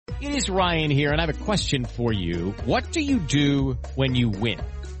It is Ryan here, and I have a question for you. What do you do when you win?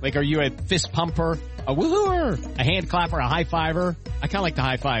 Like, are you a fist pumper, a woohooer, a hand clapper, a high fiver? I kind of like the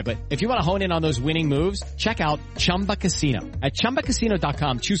high five, but if you want to hone in on those winning moves, check out Chumba Casino. At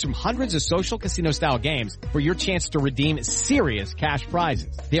ChumbaCasino.com, choose from hundreds of social casino-style games for your chance to redeem serious cash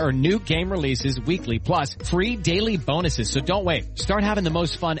prizes. There are new game releases weekly, plus free daily bonuses. So don't wait. Start having the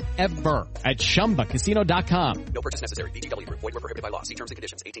most fun ever at ChumbaCasino.com. No purchase necessary. VGW Group. Void where prohibited by law. See terms and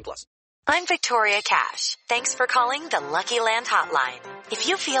conditions. 18+. I'm Victoria Cash. Thanks for calling the Lucky Land Hotline. If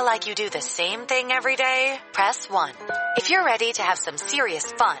you feel like you do the same thing every day, press 1. If you're ready to have some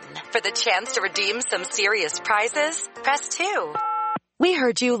serious fun for the chance to redeem some serious prizes, press 2. We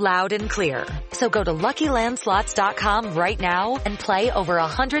heard you loud and clear. So go to LuckyLandSlots.com right now and play over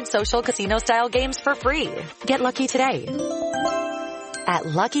 100 social casino-style games for free. Get lucky today at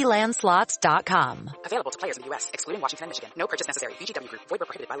LuckyLandSlots.com. Available to players in the U.S., excluding Washington and Michigan. No purchase necessary. VGW Group. Void where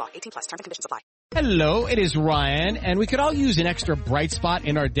prohibited by law. 18+. Terms and conditions apply. Hello, it is Ryan, and we could all use an extra bright spot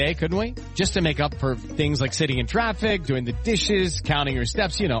in our day, couldn't we? Just to make up for things like sitting in traffic, doing the dishes, counting your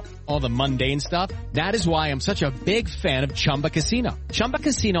steps, you know, all the mundane stuff. That is why I'm such a big fan of Chumba Casino. Chumba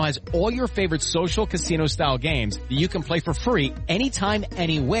Casino has all your favorite social casino-style games that you can play for free anytime,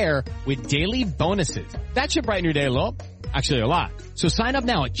 anywhere with daily bonuses. That should brighten your day a little. Actually, a lot. So sign up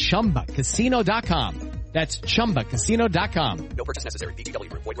now at ChumbaCasino.com. That's ChumbaCasino.com. No purchase necessary. VGW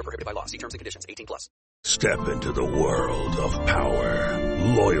Group. Void where prohibited by law. See terms and conditions. 18+. Step into the world of power,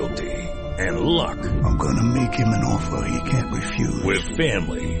 loyalty, and luck. I'm gonna make him an offer he can't refuse. With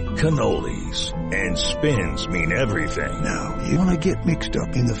family, cannolis, and spins mean everything. Now, you wanna get mixed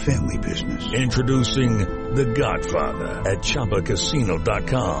up in the family business. Introducing The Godfather at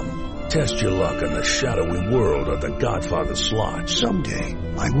ChumbaCasino.com. Test your luck in the shadowy world of The Godfather slot. Someday,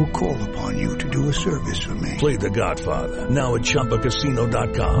 I will call upon you to do a service for me. Play The Godfather, now at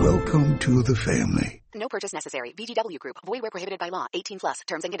ChumbaCasino.com. Welcome to the family. No purchase necessary. VGW Group. Void where prohibited by law. 18+.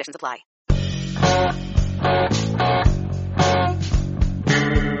 Terms and conditions apply.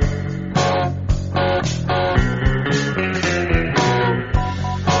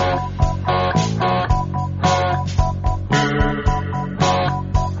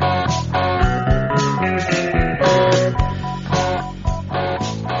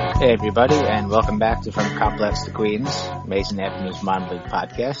 Hey everybody, and welcome back to From Complex to Queens, Mason Avenue's Minor League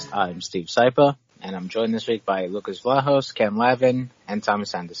podcast. I'm Steve Sypa, and I'm joined this week by Lucas Vlahos, Ken Lavin, and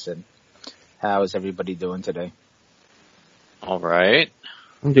Thomas Anderson. How is everybody doing today? All right.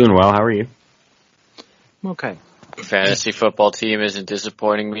 I'm doing well. How are you? Okay. Fantasy football team isn't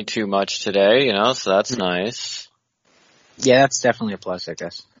disappointing me too much today, so that's nice. Yeah, that's definitely a plus, I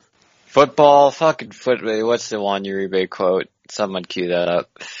guess. Football, fucking football. What's the Juan Uribe quote? Someone cue that up.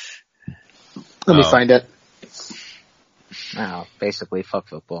 Let me find it. Oh, basically, fuck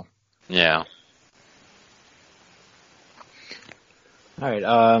football. Yeah.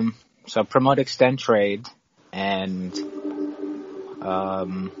 Alright, so promote, extend, trade, and,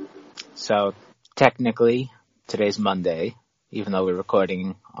 so technically, today's Monday, even though we're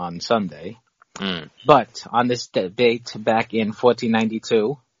recording on Sunday. But on this date back in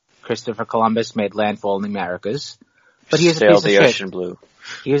 1492, Christopher Columbus made landfall in the Americas. But he was a piece of shit. Ocean blue.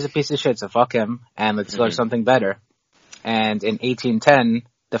 He was a piece of shit, so fuck him, and let's go to something better. And in 1810,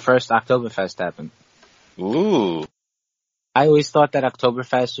 the first Oktoberfest happened. Ooh. I always thought that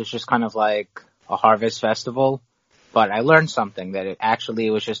Oktoberfest was just kind of like a harvest festival, but I learned something, that it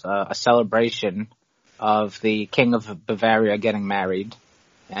actually was just a celebration of the King of Bavaria getting married,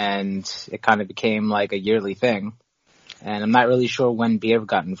 and it kind of became like a yearly thing. And I'm not really sure when beer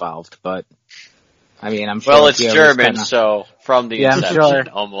got involved, but I mean, I'm sure. Well, it's German, so from the inception, I'm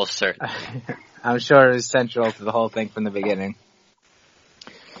sure, almost certain. I'm sure it was central to the whole thing from the beginning.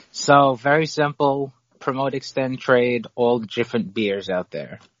 So, very simple. Promote, extend, trade all the different beers out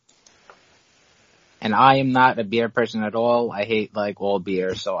there. And I am not a beer person at all. I hate, all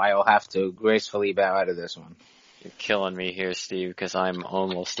beer, so I will have to gracefully bow out of this one. You're killing me here, Steve, because I'm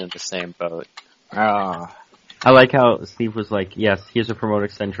almost in the same boat. I like how Steve was like, yes, here's a promote,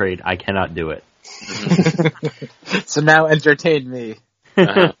 extend, trade. I cannot do it. So now entertain me.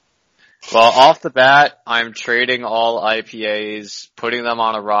 Well, off the bat, I'm trading all IPAs, putting them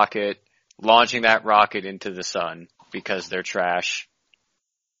on a rocket, launching that rocket into the sun because they're trash.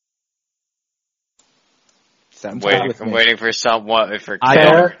 I'm waiting for someone for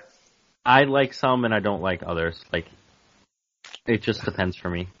care. I like some and I don't like others. It just depends for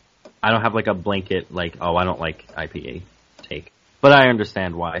me. I don't have a blanket I don't like IPA take, but I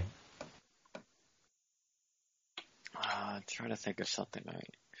understand why. I'm trying to think of something I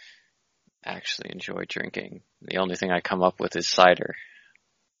actually enjoy drinking. The only thing I come up with is cider.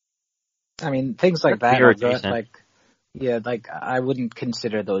 I mean, things like That's that. beer Are good, adjacent. like I wouldn't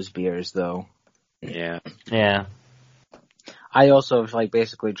consider those beers though. Yeah. Yeah. I also have like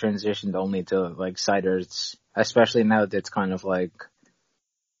basically transitioned only to like ciders, especially now that it's kind of like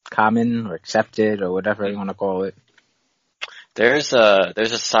common or accepted or whatever you want to call it. There's a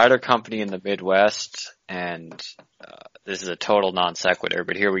cider company in the Midwest, and this is a total non sequitur,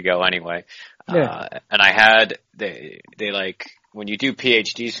 but here we go anyway. Yeah. And I had they like when you do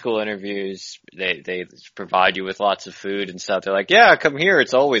PhD school interviews, they provide you with lots of food and stuff. They're like, yeah, come here.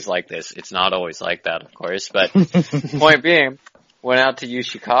 It's always like this. It's not always like that, of course. But point being, went out to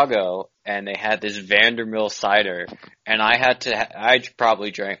UChicago and they had this Vandermill cider, and I probably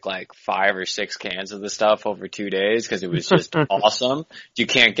drank like 5 or 6 cans of the stuff over 2 days because it was just awesome. You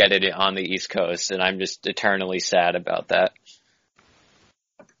can't get it on the East Coast, and I'm just eternally sad about that.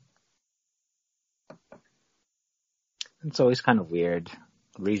 It's always kind of weird.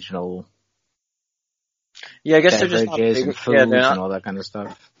 Regional Yeah, I guess they're just not beverages big, and foods yeah, they're and all that kind of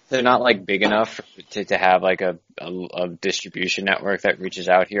stuff. they're not like big enough to have like a distribution network that reaches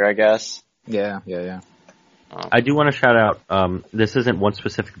out here, I guess. Yeah. I do want to shout out, this isn't one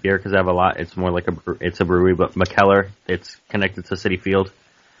specific beer because I have a lot. It's more like it's a brewery, but McKellar, it's connected to Citi Field.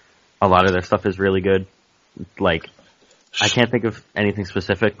 A lot of their stuff is really good. Like, I can't think of anything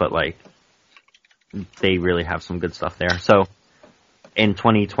specific, but like, they really have some good stuff there. So, in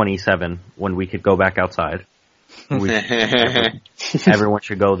 2027, when we could go back outside, everyone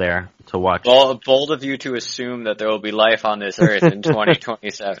should go there to watch. Well, bold of you to assume that there will be life on this earth in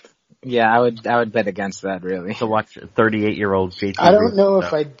 2027. Yeah, I would bet against that, really. To watch 38-year-old JT. I don't know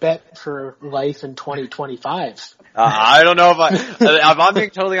if I'd bet for life in 2025. I don't know if I'm being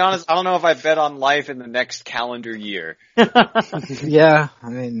totally honest, I don't know if I bet on life in the next calendar year. Yeah, I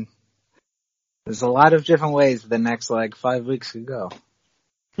mean, there's a lot of different ways the next, 5 weeks could go.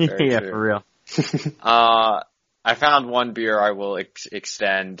 Yeah, true. for real. I found one beer I will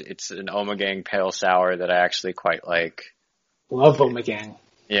extend. It's an Omegang Pale Sour that I actually quite like. Love Omegang.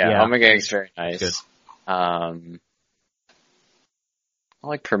 Yeah. Omegang's very nice. Good. I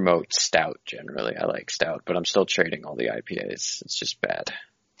like promote stout generally. I like stout, but I'm still trading all the IPAs. It's just bad.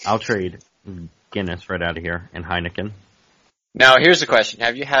 I'll trade Guinness right out of here and Heineken. Now, here's the question.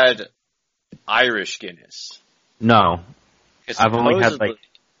 Have you had Irish Guinness? No. 'Cause I've only had, supposedly-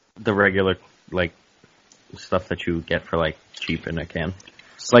 the regular, stuff that you get for, cheap in a can.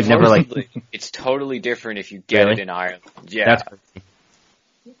 Never, It's totally different if you get Really? it in Ireland. Yeah. That's crazy.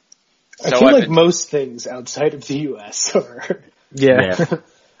 I So feel I've like been- most things outside of the U.S. are Yeah.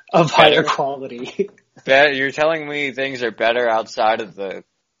 of higher quality. You're telling me things are better outside of the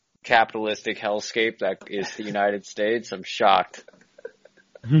capitalistic hellscape that is the United States? I'm shocked.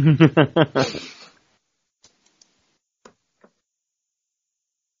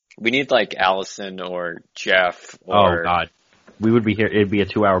 We need Allison or Jeff or Oh, God. We would be here. It'd be a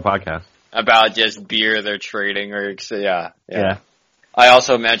 2-hour podcast. about just beer they're trading or yeah. Yeah. I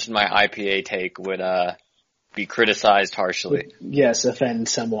also mentioned my IPA take would be criticized harshly. Yes, offend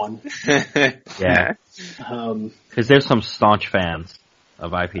someone. Yeah. Because there's some staunch fans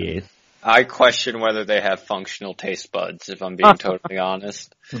of IPAs. I question whether they have functional taste buds, if I'm being totally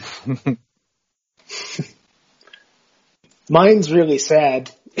honest. Mine's really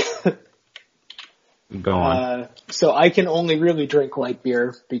sad. Go on. So I can only really drink light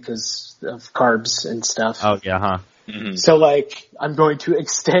beer because of carbs and stuff. Oh, yeah, huh? Mm-hmm. So I'm going to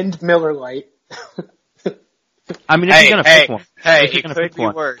extend Miller Lite. I mean, if you're going to pick one. Hey, If you're it gonna could pick be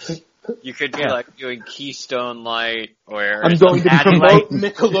one. worse. You could be doing Keystone Light or I'm going to Natty promote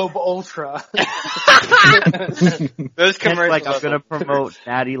Light. Michelob Ultra. those It's commercials. I'm going to promote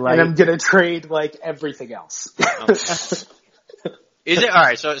Natty Light. And I'm going to trade everything else. Is it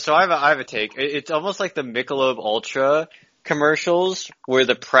alright? So I have a take. It's almost like the Michelob Ultra commercials were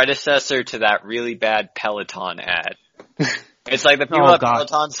the predecessor to that really bad Peloton ad. It's like the people Oh, at God.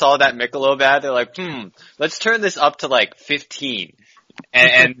 Peloton saw that Michelob ad. They're like, let's turn this up to 15,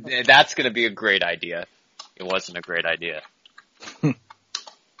 and that's going to be a great idea. It wasn't a great idea.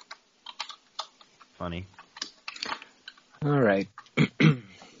 Funny. All right.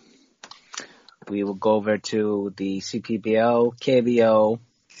 We will go over to the CPBL, KBO,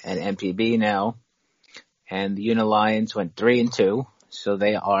 and MPB now. And the Unilions went 3-2. So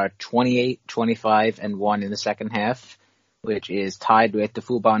they are 28, 25, and 1 in the second half, which is tied with the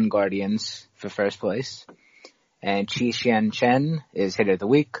Fubon Guardians for first place. And Chi Xian Chen is hitter of the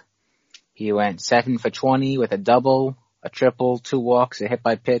week. He went 7 for 20 with a double, a triple, 2 walks, a hit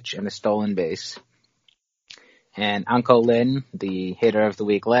by pitch, and a stolen base. And Anko Lin, the hitter of the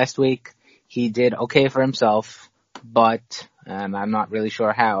week last week, he did okay for himself, but and I'm not really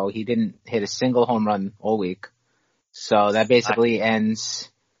sure how. He didn't hit a single home run all week. So that basically ends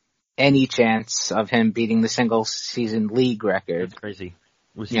any chance of him beating the single season league record. That's crazy.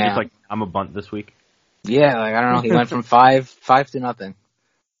 Was he just like, I'm a bunt this week? Yeah, like, I don't know. He went from 5-0.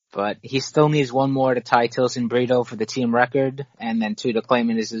 But he still needs one more to tie Tilson Brito for the team record, and then 2 to claim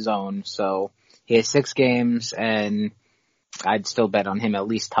it as his own. So he has 6 games, and I'd still bet on him at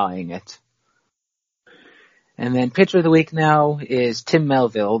least tying it. And then pitcher of the week now is Tim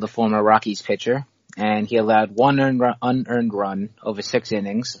Melville, the former Rockies pitcher. And he allowed 1 unearned run over 6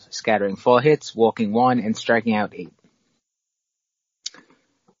 innings, scattering 4 hits, walking 1, and striking out 8.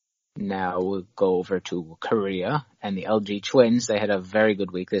 Now we'll go over to Korea and the LG Twins. They had a very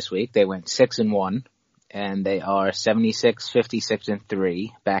good week this week. They went 6-1, and they are 76, 56, and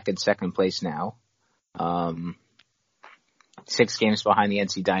 3, back in second place now. 6 games behind the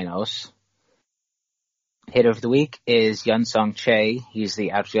NC Dinos. Hitter of the week is Yun-Sung Che. He's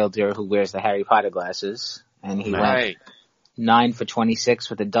the outfielder who wears the Harry Potter glasses, and he went 9 for 26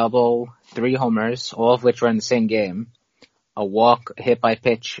 with a double, 3 homers, all of which were in the same game. A walk, a hit by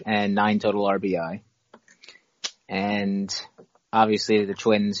pitch, and 9 total RBI. And obviously the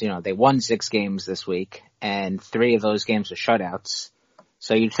Twins, they won 6 games this week, and 3 of those games were shutouts.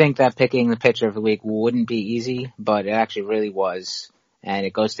 So you'd think that picking the pitcher of the week wouldn't be easy, but it actually really was. And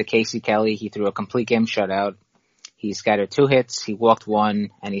it goes to Casey Kelly. He threw a complete game shutout. He scattered 2 hits, he walked 1,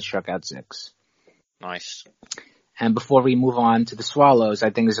 and he struck out 6. Nice. And before we move on to the Swallows,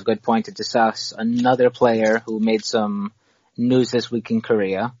 I think it's a good point to discuss another player who made some news this week in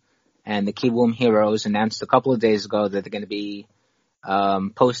Korea. And the Kiwoom Heroes announced a couple of days ago that they're going to be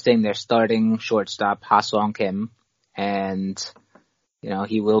posting their starting shortstop, Ha-Sung Kim. And,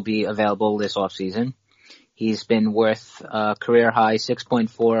 he will be available this offseason. He's been worth a career high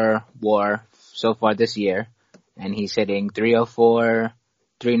 6.4 WAR so far this year. And he's hitting 304,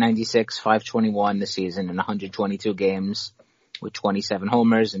 396, 521 this season in 122 games with 27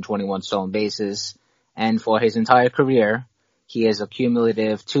 homers and 21 stolen bases. And for his entire career, he has a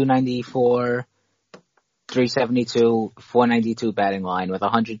cumulative 294, 372, 492 batting line with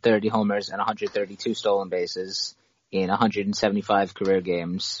 130 homers and 132 stolen bases in 175 career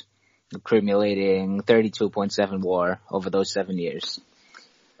games, accumulating 32.7 WAR over those 7 years.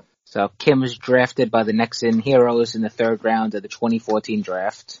 So Kim was drafted by the Nexen Heroes in the 3rd round of the 2014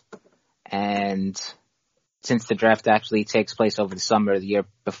 draft. And since the draft actually takes place over the summer of the year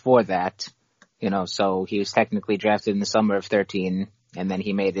before that, so he was technically drafted in the summer of 13, and then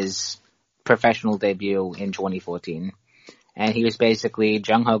he made his professional debut in 2014. And he was basically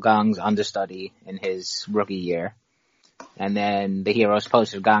Jung Ho Gang's understudy in his rookie year. And then the Heroes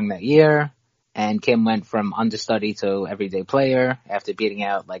posted Gang that year, and Kim went from understudy to everyday player after beating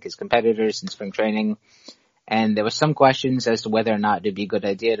out his competitors in spring training. And there were some questions as to whether or not it'd be a good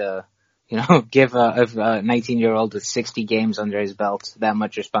idea to, give a 19-year-old with 60 games under his belt that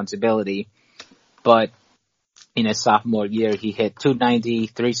much responsibility. But in his sophomore year, he hit 290,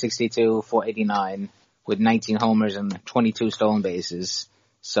 362, 489 with 19 homers and 22 stolen bases.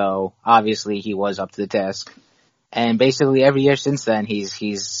 So obviously he was up to the task. And basically every year since then,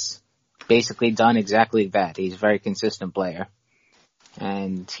 he's basically done exactly that. He's a very consistent player.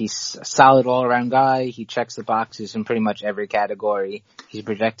 And he's a solid all-around guy. He checks the boxes in pretty much every category. He's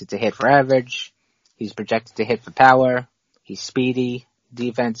projected to hit for average. He's projected to hit for power. He's speedy.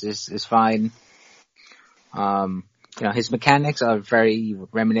 Defense is fine. His mechanics are very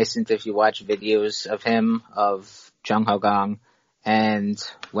reminiscent if you watch videos of him, of Jung Ho Gang. And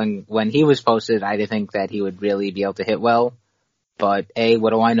when he was posted, I didn't think that he would really be able to hit well. But A,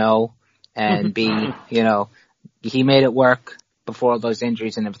 what do I know? And B, he made it work before all those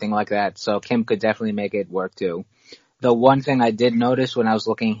injuries and everything like that. So Kim could definitely make it work too. The one thing I did notice when I was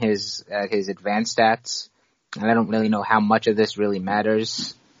looking at his advanced stats, and I don't really know how much of this really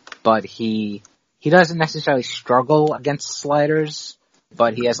matters, but he doesn't necessarily struggle against sliders,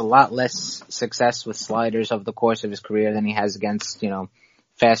 but he has a lot less success with sliders over the course of his career than he has against,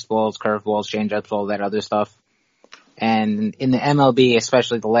 fastballs, curveballs, changeups, all that other stuff. And in the MLB,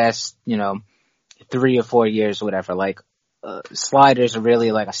 especially the last, 3 or 4 years or whatever, sliders are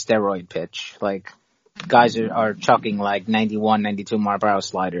really like a steroid pitch. Guys are chucking 91, 92 mile-per-hour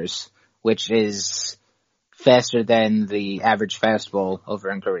sliders, which is faster than the average fastball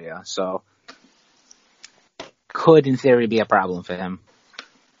over in Korea. So, could in theory be a problem for him.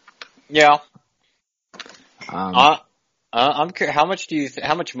 Yeah. I'm curious,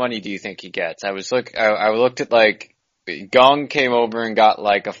 how much money do you think he gets? I looked at Gong came over and got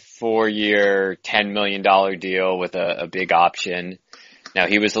a 4-year, $10 million deal with a big option. Now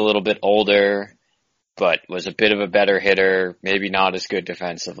he was a little bit older. but was a bit of a better hitter, maybe not as good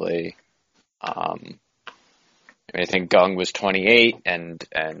defensively. I think Gung was 28 and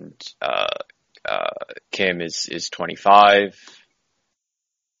Kim is 25.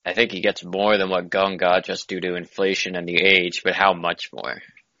 I think he gets more than what Gung got just due to inflation and the age, but how much more?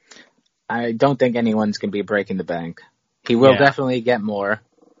 I don't think anyone's going to be breaking the bank. He will definitely get more,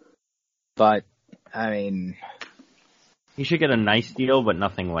 but I mean, he should get a nice deal, but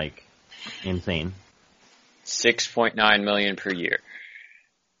nothing like insane. $6.9 million per year.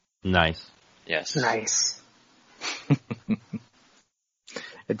 Nice. Yes. Nice.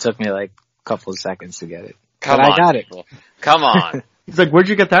 It took me like a couple of seconds to get it. Come but on, I got it. Come on. He's like, where'd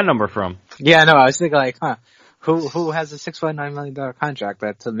you get that number from? Yeah, no, I was thinking like, who has a $6.9 million contract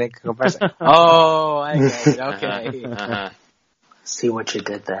that to make a comparison? Oh, I get it. Okay. See what you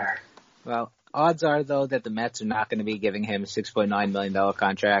did there. Well, odds are though that the Mets are not going to be giving him a $6.9 million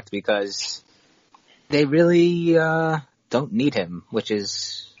contract because they really don't need him, which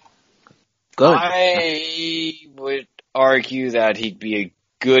is good. I would argue that he'd be a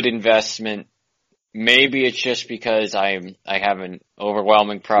good investment. Maybe it's just because I have an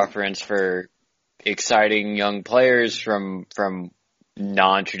overwhelming preference for exciting young players from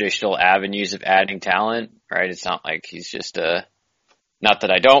non-traditional avenues of adding talent, right? It's not like he's just not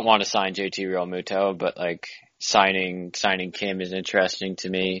that I don't want to sign JT Realmuto, but like signing Kim is interesting to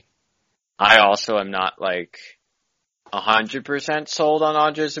me. I also am not like 100% sold on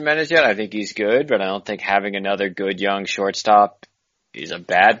Andres Giménez yet. I think he's good, but I don't think having another good young shortstop is a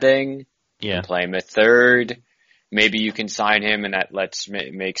bad thing. Yeah. Play him at third. Maybe you can sign him and that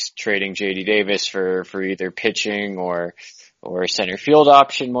makes trading JD Davis for either pitching or a center field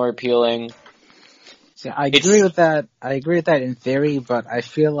option more appealing. See, I agree with that. I agree with that in theory, but I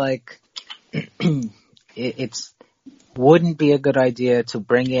feel like it's wouldn't be a good idea to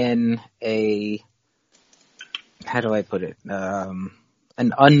bring in how do I put it? An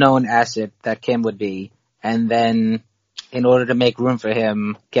unknown asset that Kim would be, and then in order to make room for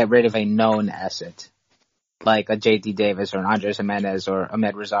him, get rid of a known asset, like a JD Davis or an Andres Giménez or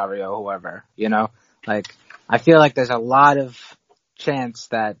Ahmed Rosario, whoever, you know? Like, I feel like there's a lot of chance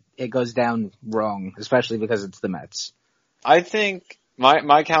that it goes down wrong, especially because it's the Mets. I think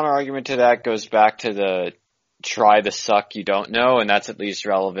my counter argument to that goes back to the try the suck you don't know, and that's at least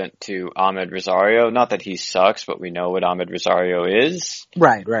relevant to Ahmed Rosario. Not that he sucks, but we know what Ahmed Rosario is.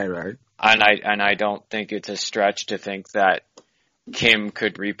 Right. And I don't think it's a stretch to think that Kim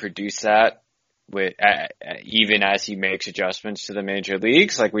could reproduce that with even as he makes adjustments to the major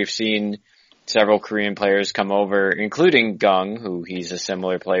leagues. Like we've seen several Korean players come over, including Gung, who he's a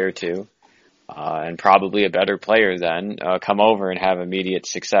similar player to, and probably a better player than, come over and have immediate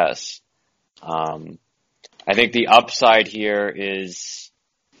success. I think the upside here is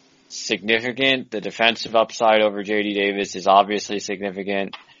significant. The defensive upside over JD Davis is obviously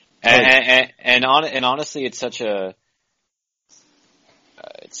significant. And honestly, it's such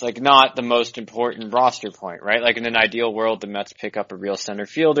it's like not the most important roster point, right? Like in an ideal world, the Mets pick up a real center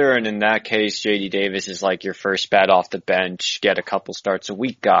fielder, and in that case, JD Davis is like your first bat off the bench, get a couple starts a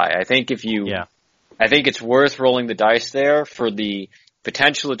week guy. I think I think it's worth rolling the dice there for the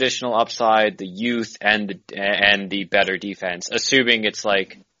potential additional upside, the youth, and the better defense, assuming it's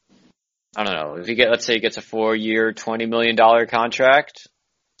like, I don't know, if let's say he gets a 4-year, $20 million contract.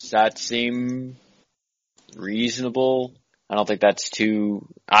 Does that seem reasonable? I don't think that's too.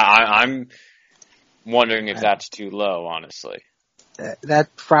 I'm wondering if that's too low, honestly.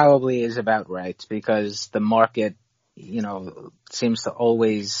 That probably is about right because the market, seems to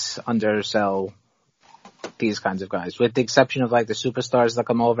always undersell these kinds of guys, with the exception of like the superstars that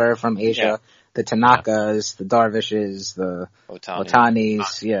come over from Asia, the Tanakas, the Darvishes, the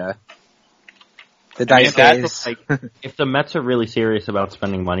Otanis, the Daisuke's. If the Mets are really serious about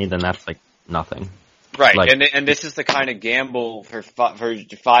spending money, then that's like nothing. Right, and this is the kind of gamble for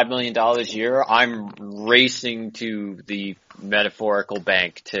 $5 million a year. I'm racing to the metaphorical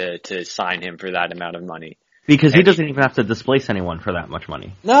bank to sign him for that amount of money. Because he doesn't even have to displace anyone for that much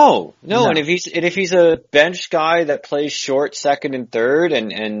money. No. And if he's a bench guy that plays short, second, and third,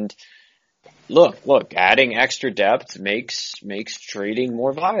 and look, adding extra depth makes trading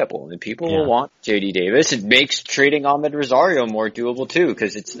more viable, and people will want JD Davis. It makes trading Ahmed Rosario more doable too,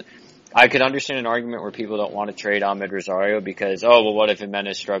 because I could understand an argument where people don't want to trade Ahmed Rosario because, what if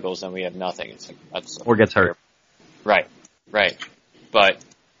Giménez struggles and we have nothing? It's like or gets hurt. Right. But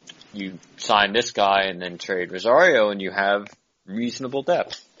you sign this guy and then trade Rosario and you have reasonable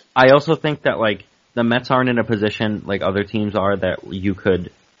depth. I also think that like the Mets aren't in a position like other teams are that you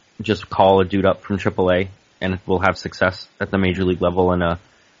could just call a dude up from AAA and will have success at the major league level in a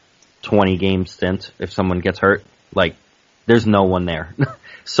 20 game stint if someone gets hurt. Like, there's no one there.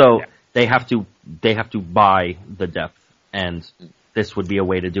 So they have to buy the depth, and this would be a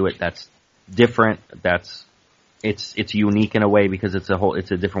way to do it that's different, it's unique in a way because it's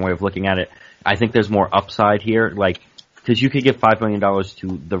a different way of looking at it. I think there's more upside here, like, because you could give $5 million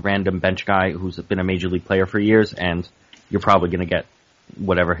to the random bench guy who's been a major league player for years, and you're probably going to get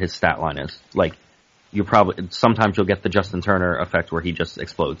whatever his stat line is. Like, sometimes you'll get the Justin Turner effect where he just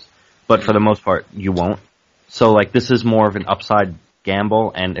explodes. But for the most part, you won't. So, like, this is more of an upside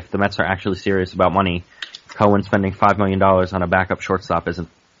gamble, and if the Mets are actually serious about money, Cohen spending $5 million on a backup shortstop isn't,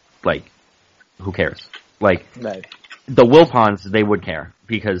 like, who cares? Like, right. The Wilpons, they would care,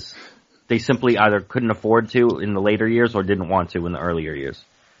 because they simply either couldn't afford to in the later years or didn't want to in the earlier years.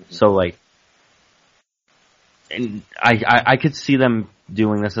 So, like, and I could see them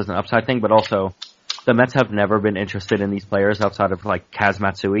doing this as an upside thing, but also the Mets have never been interested in these players outside of, like, Kaz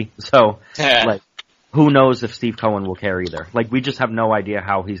Matsui. So, like, who knows if Steve Cohen will care either. Like, we just have no idea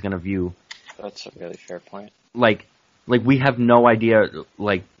how he's going to view. That's a really fair point. Like, we have no idea,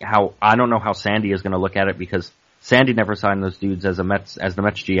 like, I don't know how Sandy is going to look at it, because Sandy never signed those dudes as the Mets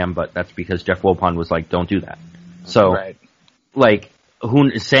GM, but that's because Jeff Wilpon was like, don't do that. So, right. Like,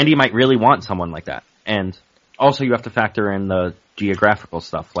 Sandy might really want someone like that. And also you have to factor in the geographical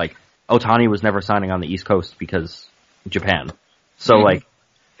stuff. Like, Ohtani was never signing on the East Coast because Japan. So, like,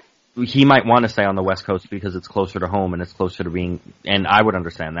 he might want to stay on the West Coast because it's closer to home and it's closer to being, and I would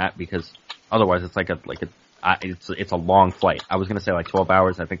understand that, because otherwise it's it's a long flight. I was going to say like 12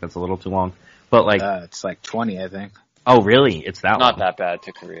 hours. I think that's a little too long. But like, it's like 20, I think. Oh, really? It's that not long? that bad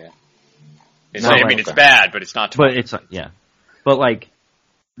to Korea. It's, No, I mean, it's bad, but it's not 20. But it's, yeah. But like,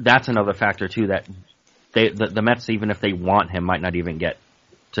 that's another factor too, that the Mets, even if they want him, might not even get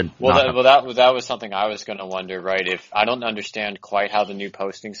to. That was something I was going to wonder, right? If I don't understand quite how the new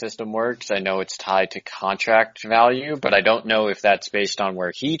posting system works, I know it's tied to contract value, but I don't know if that's based on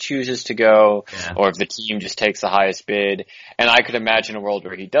where he chooses to go, or if the team just takes the highest bid. And I could imagine a world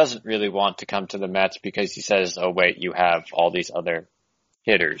where he doesn't really want to come to the Mets because he says, "Oh wait, you have all these other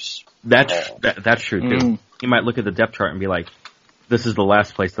hitters." That's true too. He might look at the depth chart and be like, "This is the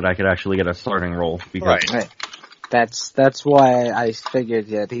last place that I could actually get a starting role." Because right. That's why I figured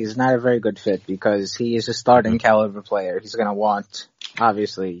that he's not a very good fit, because he is a starting caliber player. He's going to want,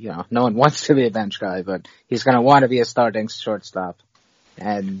 obviously, no one wants to be a bench guy, but he's going to want to be a starting shortstop.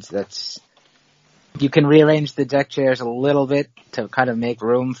 And you can rearrange the deck chairs a little bit to kind of make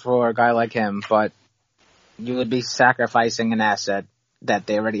room for a guy like him, but you would be sacrificing an asset that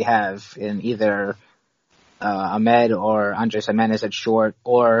they already have in either Ahmed or Andres Gimenez at short,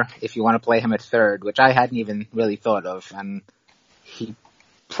 or if you want to play him at third, which I hadn't even really thought of, and he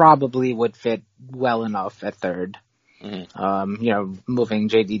probably would fit well enough at third. Moving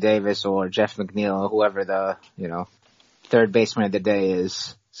J.D. Davis or Jeff McNeil, whoever the, third baseman of the day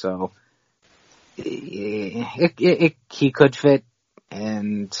is. So he could fit,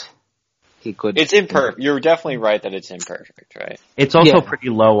 and he could. It's imperfect. You're definitely right that it's imperfect, right? It's also pretty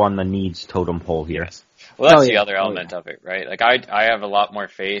low on the needs totem pole here. Yes. Well, that's the other element of it, right? Like, I have a lot more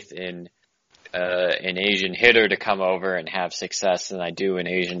faith in an Asian hitter to come over and have success than I do an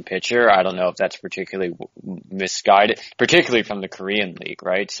Asian pitcher. I don't know if that's particularly misguided, particularly from the Korean League,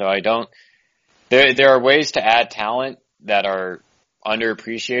 right? So there are ways to add talent that are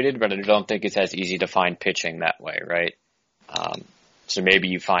underappreciated, but I don't think it's as easy to find pitching that way, right? So maybe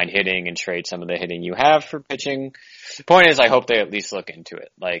you find hitting and trade some of the hitting you have for pitching. The point is, I hope they at least look into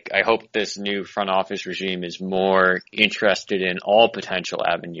it. Like, I hope this new front office regime is more interested in all potential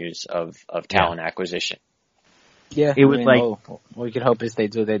avenues of talent acquisition. Yeah, all we could hope is they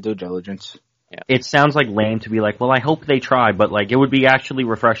do their due diligence. Yeah. It sounds like lame to be like, well, I hope they try, but like, it would be actually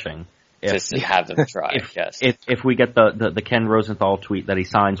refreshing. Just to have them try, yes. If we get the Ken Rosenthal tweet that he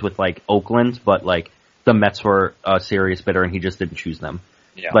signs with like Oakland, but like, the Mets were a serious bidder and he just didn't choose them.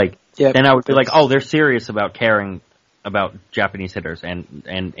 Yeah. Then I would be like, oh, they're serious about caring about Japanese hitters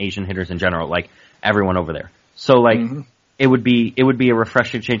and Asian hitters in general, like everyone over there. So it would be a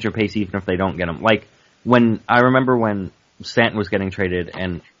refreshing change of pace even if they don't get them. Like, I remember when Stanton was getting traded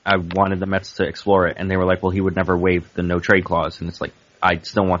and I wanted the Mets to explore it, and they were like, well, he would never waive the no trade clause, and it's like, I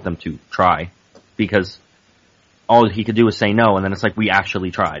still want them to try, because all he could do was say no, and then it's like, we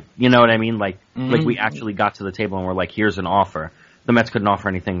actually tried. You know what I mean? Like we actually got to the table and we're like, here's an offer. The Mets couldn't offer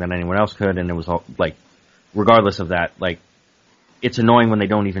anything that anyone else could, and it was all, like, regardless of that, like, it's annoying when they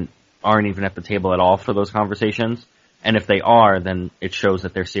aren't even at the table at all for those conversations. And if they are, then it shows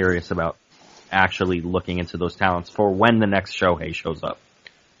that they're serious about actually looking into those talents for when the next Shohei shows up.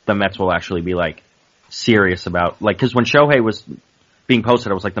 The Mets will actually be, like, serious about, like, cause when Shohei was being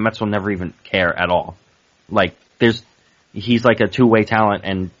posted, I was like, the Mets will never even care at all. Like, he's like a two-way talent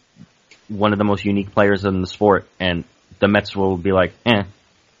and one of the most unique players in the sport, and the Mets will be like, yeah,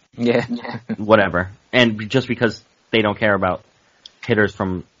 whatever. And just because they don't care about hitters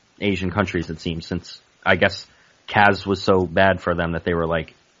from Asian countries, it seems, since I guess Kaz was so bad for them that they were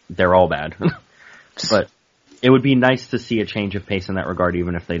like, they're all bad. But it would be nice to see a change of pace in that regard,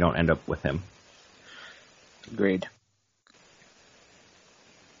 even if they don't end up with him. Agreed.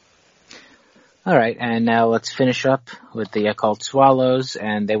 All right, and now let's finish up with the Yakult Swallows,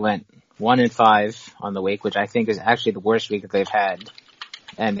 and they went 1-5 on the week, which I think is actually the worst week that they've had,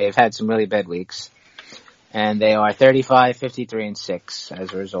 and they've had some really bad weeks. And they are 35, 53, and 6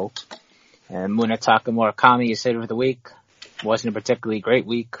 as a result. And Munetaka Murakami is hitter of the week. Wasn't a particularly great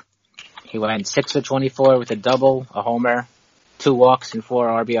week. He went 6-24 with a double, a homer, 2 walks, and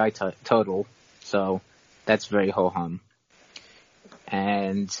 4 RBI total. So that's very ho-hum.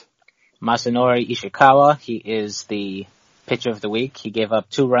 And Masanori Ishikawa, he is the pitcher of the week. He gave up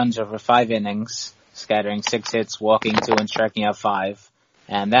 2 runs over 5 innings, scattering 6 hits, walking 2, and striking out 5.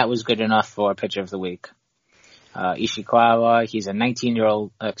 And that was good enough for pitcher of the week. Ishikawa, he's a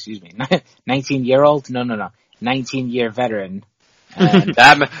 19-year-old, 19-year veteran. And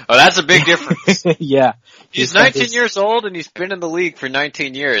that's a big difference. Yeah. He's 19 years old and he's been in the league for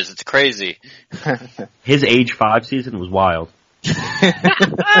 19 years. It's crazy. His age 5 season was wild.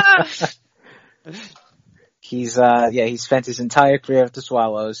 He spent his entire career with the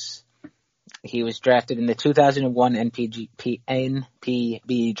Swallows. He was drafted in the 2001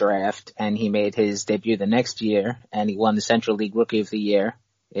 NPB draft, and he made his debut the next year, and he won the Central League Rookie of the Year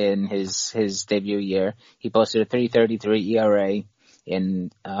in his debut year. He posted a 3.33 ERA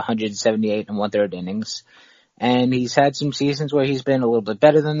in 178 and 1/3 innings. And he's had some seasons where he's been a little bit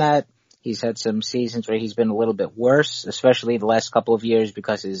better than that. He's had some seasons where he's been a little bit worse, especially the last couple of years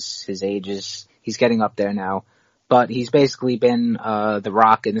because his age he's getting up there now. But he's basically been the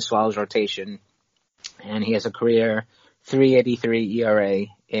rock in the Swallows rotation. And he has a career 3.83 ERA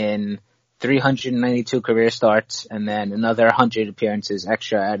in 392 career starts, and then another 100 appearances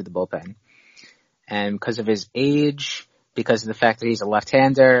extra out of the bullpen. And because of his age, because of the fact that he's a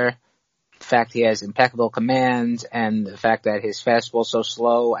left-hander, the fact he has impeccable command, and the fact that his fastball's so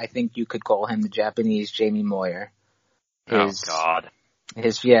slow, I think you could call him the Japanese Jamie Moyer. Oh, God.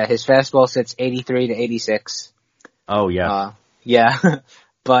 His fastball sits 83 to 86. Oh, yeah. Yeah.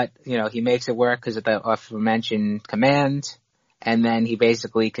 But, he makes it work because of the aforementioned command. And then he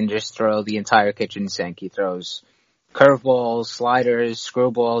basically can just throw the entire kitchen sink. He throws curveballs, sliders,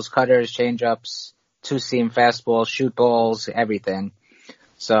 screwballs, cutters, changeups, 2-seam fastballs, shoot balls, everything.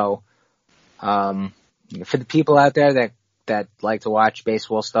 So, for the people out there that like to watch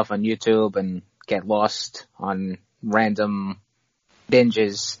baseball stuff on YouTube and get lost on random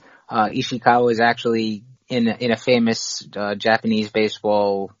binges, Ishikawa is actually in a famous Japanese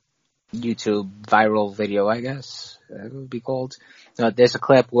baseball YouTube viral video, I guess it would be called. There's a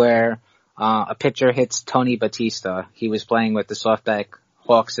clip where a pitcher hits Tony Batista. He was playing with the SoftBank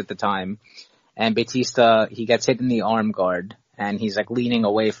Hawks at the time, and Batista, he gets hit in the arm guard, and he's like leaning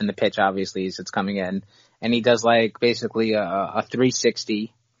away from the pitch, obviously, as it's coming in, and he does like basically a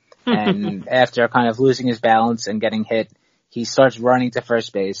 360, and after kind of losing his balance and getting hit, he starts running to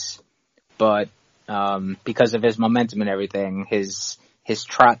first base, but because of his momentum and everything, his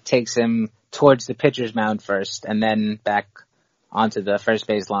trot takes him towards the pitcher's mound first and then back onto the first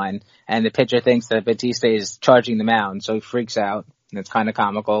base line. And the pitcher thinks that Batista is charging the mound, so he freaks out, and it's kind of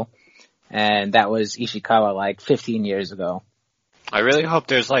comical. And that was Ishikawa like 15 years ago. I really hope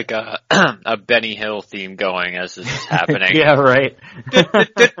there's like a Benny Hill theme going as this is happening. Yeah, right.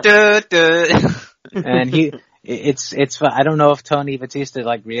 And it's I don't know if Tony Batista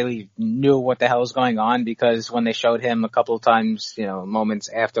like really knew what the hell was going on, because when they showed him a couple of times, moments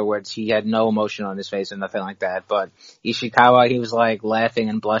afterwards, he had no emotion on his face or nothing like that. But Ishikawa, he was like laughing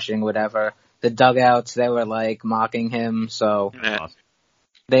and blushing, whatever. The dugouts, they were like mocking him, so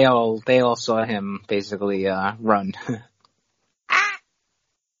they all saw him basically run.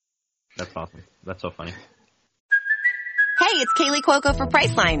 That's awesome. That's so funny. Hey, it's Kaylee Cuoco for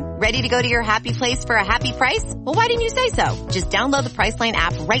Priceline. Ready to go to your happy place for a happy price? Well, why didn't you say so? Just download the Priceline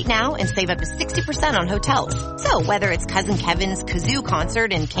app right now and save up to 60% on hotels. So whether it's Cousin Kevin's Kazoo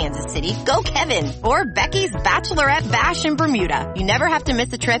Concert in Kansas City, go Kevin, or Becky's Bachelorette Bash in Bermuda, you never have to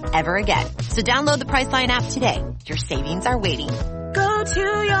miss a trip ever again. So download the Priceline app today. Your savings are waiting. Go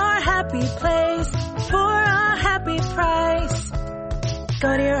to your happy place for a happy price.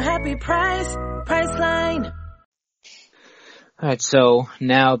 Go to your happy price, Priceline. Alright, so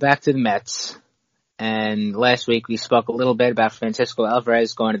now back to the Mets. And last week we spoke a little bit about Francisco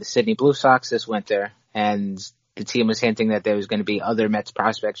Alvarez going to the Sydney Blue Sox this winter, and the team was hinting that there was going to be other Mets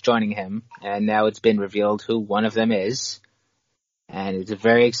prospects joining him, and now it's been revealed who one of them is. And it's a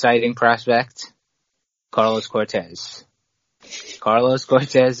very exciting prospect, Carlos Cortez. Carlos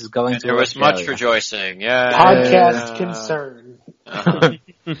Cortez is going to There was Australia. much rejoicing, yeah. Podcast concern.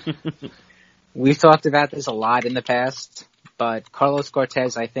 We've talked about this a lot in the past, but Carlos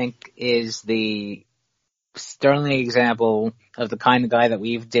Cortez, I think, is the sterling example of the kind of guy that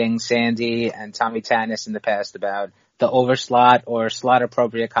we've dinged Sandy and Tommy Tanis in the past about, the overslot or slot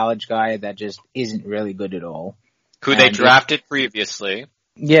appropriate college guy that just isn't really good at all. Who they drafted previously.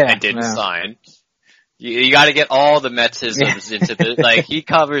 Yeah. And didn't sign. You gotta get all the Metsisms into the, like, he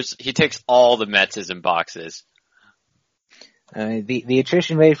takes all the Metsism boxes. The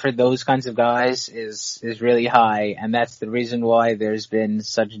attrition rate for those kinds of guys is really high, and that's the reason why there's been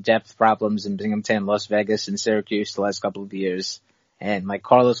such depth problems in Binghamton, Las Vegas, and Syracuse the last couple of years. And like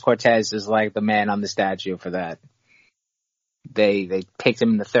Carlos Cortez is like the man on the statue for that. They picked him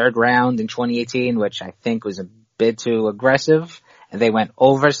in the 3rd round in 2018, which I think was a bit too aggressive, and they went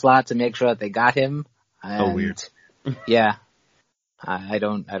over slot to make sure that they got him. And weird. Yeah. I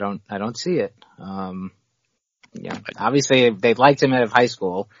don't see it. Yeah, obviously they liked him out of high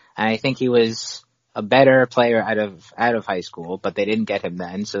school, and I think he was a better player out of high school, but they didn't get him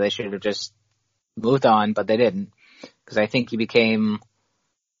then, so they should have just moved on, but they didn't, because I think he became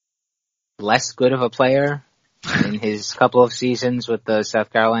less good of a player in his couple of seasons with the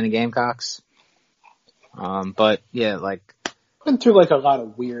South Carolina Gamecocks. But yeah, like went through like a lot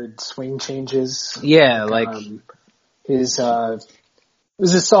of weird swing changes. Yeah, like it was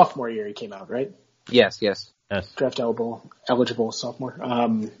his sophomore year he came out, right? Yes. Draft eligible sophomore.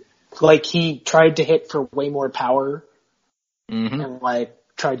 Like he tried to hit for way more power and like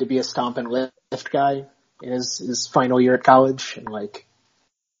tried to be a stomp and lift guy in his final year at college, and like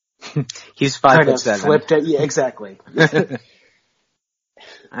he's 5'7". Flipped it. Yeah, exactly.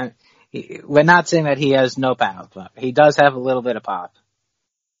 We're not saying that he has no pop. He does have a little bit of pop.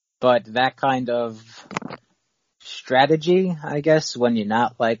 But that kind of strategy, I guess, when you're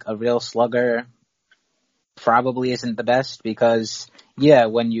not like a real slugger, probably isn't the best, because yeah,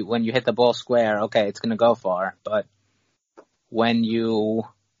 when you hit the ball square, okay, it's gonna go far. But when you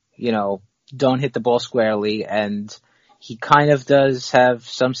don't hit the ball squarely, and he kind of does have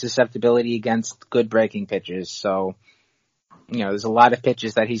some susceptibility against good breaking pitches, so there's a lot of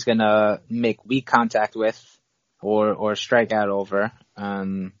pitches that he's gonna make weak contact with or strike out over.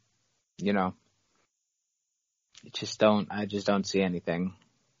 I just don't see anything.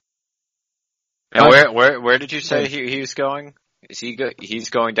 And where did you say he's going? Is he's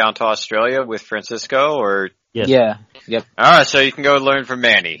going down to Australia with Francisco, or? Yes. Yeah. Yep. Alright, so you can go learn from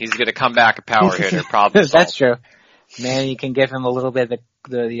Manny. He's gonna come back a power hitter, problem solved. That's true. Manny can give him a little bit of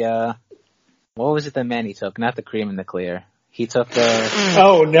the what was it that Manny took? Not the cream and the clear. He took the...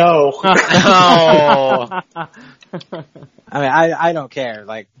 Oh no. Oh. I mean, I don't care.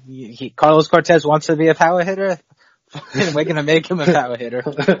 Like, Carlos Cortez wants to be a power hitter. We're gonna make him a power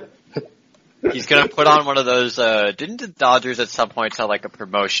hitter. He's gonna put on one of those, didn't the Dodgers at some point sell like a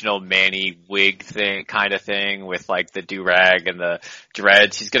promotional Manny wig kind of thing with like the do-rag and the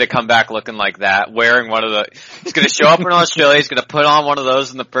dreads? He's gonna come back looking like that, wearing he's gonna show up in Australia, he's gonna put on one of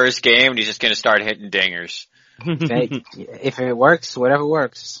those in the first game, and he's just gonna start hitting dingers. If it works, whatever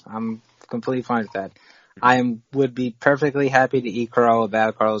works. I'm completely fine with that. I would be perfectly happy to eat crow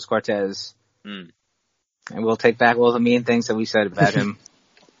about Carlos Cortez. And we'll take back all the mean things that we said about him.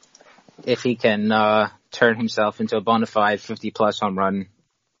 If he can turn himself into a bona fide 50-plus home run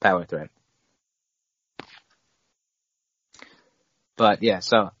power threat. But yeah,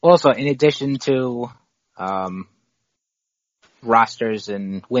 so also in addition to rosters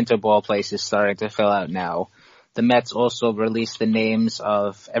and winter ball places starting to fill out now, the Mets also released the names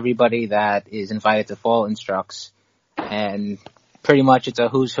of everybody that is invited to fall instructs, and pretty much it's a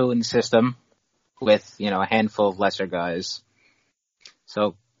who's who in the system with, a handful of lesser guys.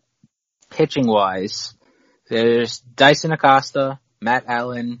 So pitching wise, there's Dyson Acosta, Matt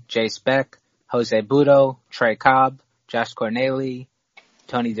Allen, Jay Speck, Jose Budo, Trey Cobb, Josh Corneli,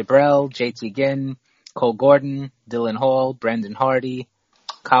 Tony DeBrell, JT Ginn, Cole Gordon, Dylan Hall, Brendan Hardy,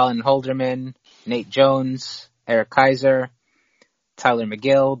 Colin Holderman, Nate Jones, Eric Kaiser, Tyler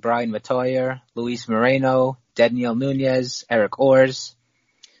McGill, Brian Matoyer, Luis Moreno, Daniel Nunez, Eric Orrs,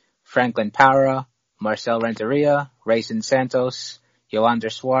 Franklin Para, Marcel Renteria, Rayson Santos,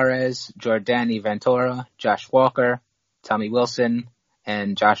 Yoander Suarez, Jordani Ventura, Josh Walker, Tommy Wilson,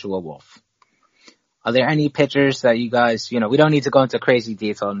 and Joshua Wolf. Are there any pitchers that you guys, we don't need to go into crazy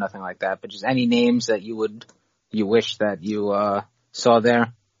detail or nothing like that, but just any names that you wish that you saw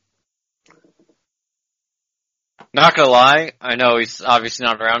there? Not gonna lie, I know he's obviously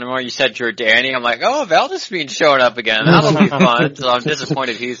not around anymore. You said Jordani. I'm like, oh, Valdespin's showing up again. That'll be fun. So I'm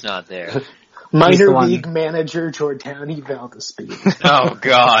disappointed he's not there. Minor league manager Jordani Valdespin. Oh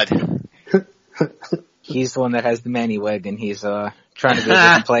God. He's the one that has the Manny wig, and he's trying to be a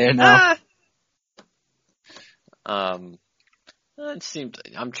different player now. It seemed.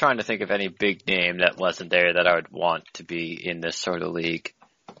 I'm trying to think of any big name that wasn't there that I would want to be in this sort of league.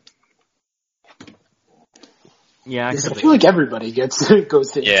 Yeah, I feel like everybody goes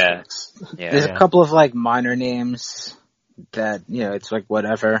to Index. There's a couple of like minor names that it's like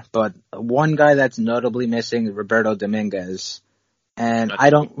whatever, but one guy that's notably missing is Roberto Dominguez, and I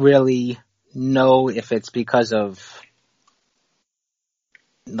don't really know if it's because of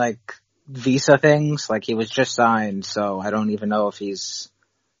like visa things. Like he was just signed, so I don't even know if he's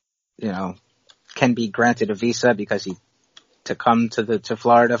can be granted a visa because to come to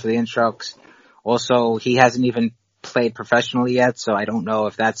Florida for the Instructs. Also, he hasn't even played professionally yet, so I don't know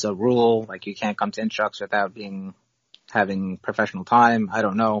if that's a rule. Like, you can't come to Instructs without having professional time. I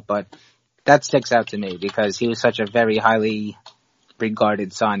don't know, but that sticks out to me because he was such a very highly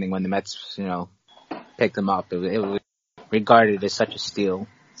regarded signing when the Mets, picked him up. It was regarded as such a steal.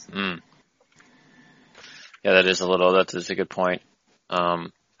 Mm. Yeah, that is a good point.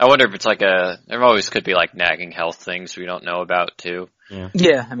 I wonder if it's there always could be like nagging health things we don't know about too.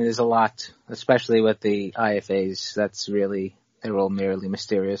 Yeah, I mean, there's a lot, especially with the IFAs. They're all merely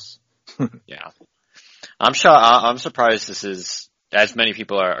mysterious. Yeah. I'm surprised this is, as many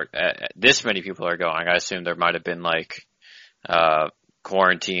people are, this many people are going. I assume there might have been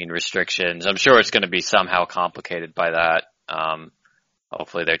quarantine restrictions. I'm sure it's going to be somehow complicated by that.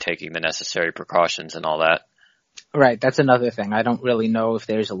 Hopefully they're taking the necessary precautions and all that. Right, that's another thing. I don't really know if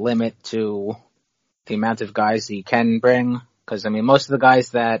there's a limit to the amount of guys that you can bring. Because, I mean, most of the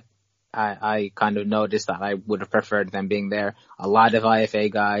guys that I kind of noticed that I would have preferred them being there, a lot of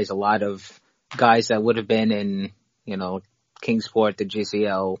IFA guys, a lot of guys that would have been in, Kingsport, the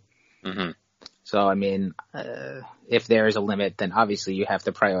GCL. Mm-hmm. So, I mean, if there is a limit, then obviously you have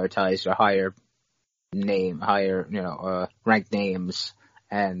to prioritize your higher ranked names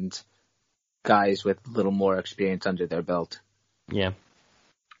and guys with a little more experience under their belt. Yeah.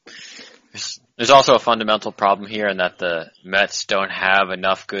 There's also a fundamental problem here in that the Mets don't have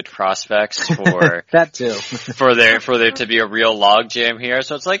enough good prospects for that too. for there to be a real logjam here.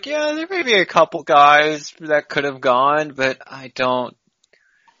 So it's like, yeah, there may be a couple guys that could have gone, but I don't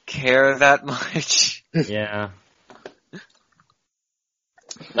care that much. Yeah.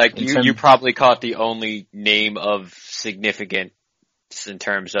 Like you probably caught the only name of significance in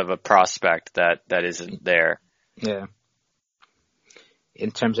terms of a prospect that isn't there. Yeah. In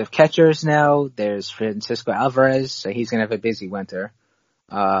terms of catchers now, there's Francisco Alvarez, so he's going to have a busy winter.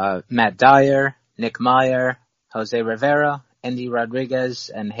 Matt Dyer, Nick Meyer, Jose Rivera, Andy Rodriguez,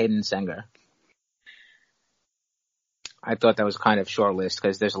 and Hayden Senger. I thought that was kind of short list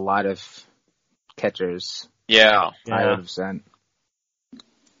because there's a lot of catchers. Yeah. I would have sent.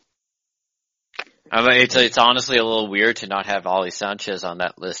 I mean, it's honestly a little weird to not have Ollie Sanchez on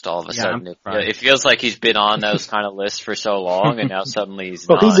that list all of a sudden. It feels like he's been on those kind of lists for so long, and now suddenly he's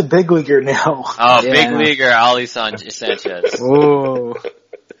not. He's a big leaguer now. Oh, yeah. Big leaguer Ollie Sanchez. Ooh.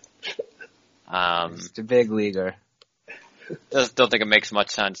 It's a big leaguer. Don't think it makes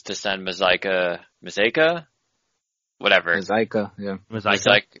much sense to send Mazika? Whatever. Mazika, yeah.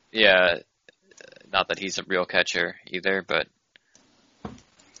 Mazika, yeah. Not that he's a real catcher either, but...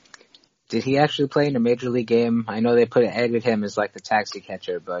 Did he actually play in a major league game? I know they added him as like the taxi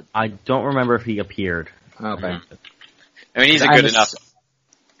catcher, but I don't remember if he appeared. Okay. I mean, he's a good enough.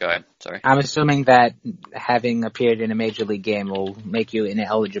 Go ahead. Sorry. I'm assuming that having appeared in a major league game will make you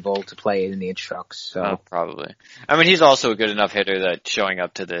ineligible to play in the Instructs. So probably. I mean, he's also a good enough hitter that showing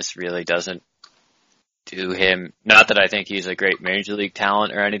up to this really doesn't do him. Not that I think he's a great major league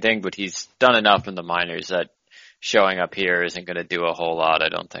talent or anything, but he's done enough in the minors that showing up here isn't going to do a whole lot, I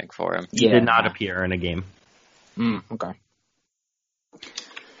don't think, for him. He did not appear in a game. Okay.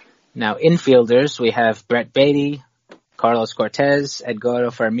 Now, infielders, we have Brett Beatty, Carlos Cortez, Edgardo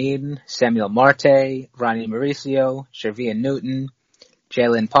Fermin, Samuel Marte, Ronnie Mauricio, Shervian Newton,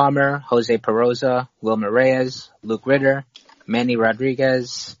 Jalen Palmer, Jose Peroza, Wilmer Reyes, Luke Ritter, Manny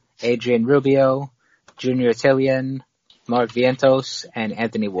Rodriguez, Adrian Rubio, Junior Tilian, Mark Vientos, and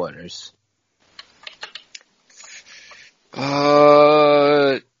Anthony Waters.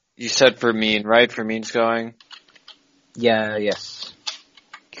 You said Fermin, right? Fermin's going? Yeah, yes.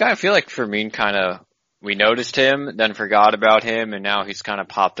 You kind of feel like Fermin kind of we noticed him, then forgot about him, and now he's kind of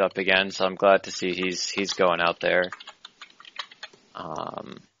popped up again. So I'm glad to see he's going out there.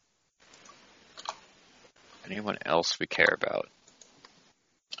 Anyone else we care about?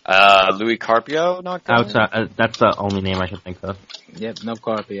 Louis Carpio not going? That's the only name I can think of. Yep, no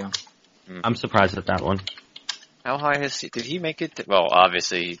Carpio. I'm surprised at that one. How high did he make it? Well,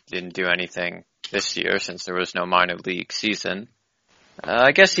 obviously he didn't do anything this year since there was no minor league season.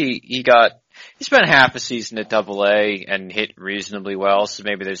 I guess he spent half a season at AA and hit reasonably well, so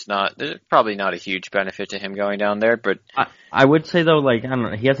maybe there's probably not a huge benefit to him going down there, but I would say though, like, I don't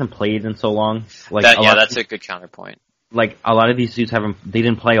know, he hasn't played in so long. Like, that's a good counterpoint. Like, a lot of these dudes they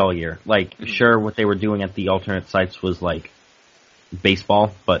didn't play all year. Like, sure, what they were doing at the alternate sites was like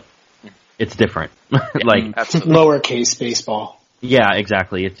baseball, but it's different. Like, lowercase baseball. Yeah,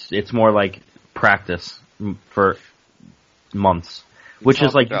 exactly. It's more like practice for months. Which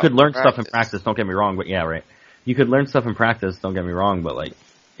is like, you could learn stuff in practice, don't get me wrong, but yeah, right. You could learn stuff in practice, don't get me wrong, but like,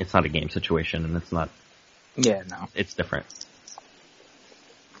 it's not a game situation, and it's not... Yeah, no. It's different.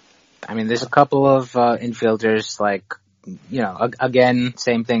 I mean, there's a couple of infielders, like, you know, again,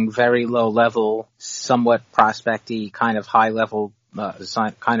 same thing, very low level, somewhat prospect-y, kind of high level,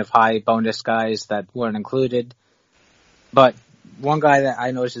 kind of high bonus guys that weren't included. But one guy that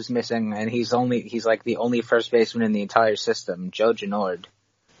I noticed is missing, and he's like the only first baseman in the entire system, Joe Genord.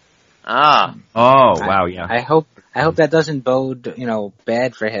 Oh, wow, yeah. I hope that doesn't bode, you know,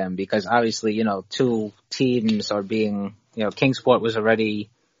 bad for him, because obviously, you know, two teams are being, you know, Kingsport was already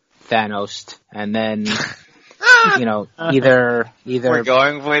Thanos, and then, you know, either we're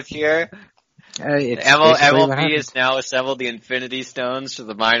going with here. MLB has now assembled the Infinity Stones for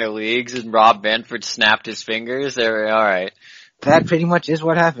the minor leagues, and Rob Manfred snapped his fingers. They're all right. That pretty much is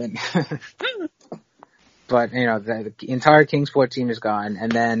what happened. But, you know, the entire Kingsport team is gone,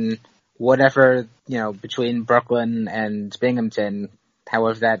 and then whatever, you know, between Brooklyn and Binghamton,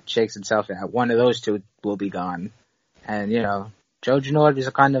 however that shakes itself out, one of those two will be gone. And, you know, Joe Genord is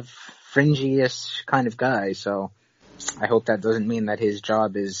a kind of fringy-ish kind of guy, so I hope that doesn't mean that his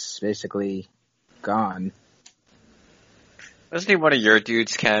job is basically gone. Wasn't he one of your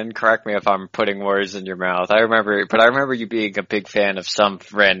dudes, Ken? Correct me if I'm putting words in your mouth. I remember you being a big fan of some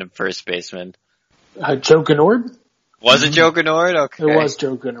random first baseman. Joe Genord? Was it Joe Genord? Okay. It was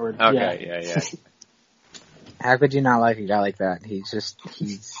Joe Genord. Okay, yeah. How could you not like a guy like that?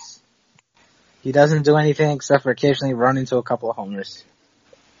 He doesn't do anything except for occasionally run into a couple of homers.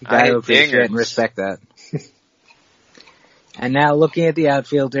 You gotta appreciate and respect that. And now looking at the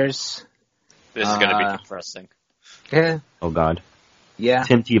outfielders. This is gonna be depressing. Yeah. Oh God. Yeah.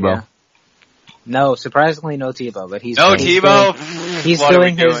 Tim Tebow. Yeah. No, surprisingly no Tebow, but he's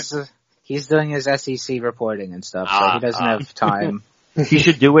doing his SEC reporting and stuff, so he doesn't have time. He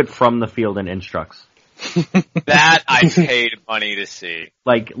should do it from the field and instructs. That I paid money to see.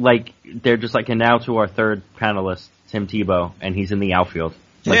 Like they're just like, and now to our third panelist, Tim Tebow, and he's in the outfield.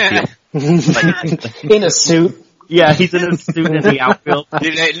 Like, in a suit. Yeah, he's in a suit in the outfield.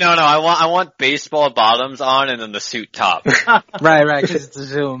 No, I want baseball bottoms on and then the suit top. Right, because it's a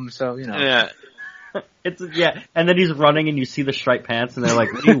Zoom, so, you know. Yeah. And then he's running and you see the striped pants and they're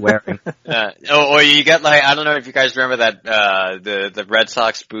like, what are you wearing? Or you get like, I don't know if you guys remember that, the Red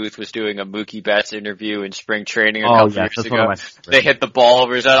Sox booth was doing a Mookie Betts interview in spring training a couple years ago. They hit the ball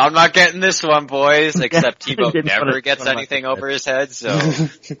over his head. I'm not getting this one, boys, except Tebow never gets anything over his head, so.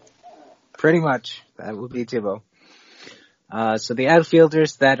 Pretty much. That would be Tebow. So the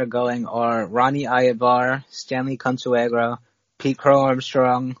outfielders that are going are Ronnie Ayabar, Stanley Consuegra, Pete Crow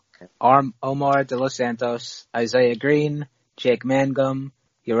Armstrong, Omar De Los Santos, Isaiah Green, Jake Mangum,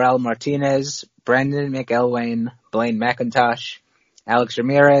 Yorel Martinez, Brandon McElwain, Blaine McIntosh, Alex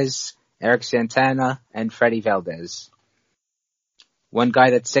Ramirez, Eric Santana, and Freddie Valdez. One guy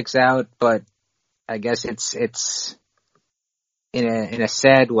that sticks out, but I guess it's in a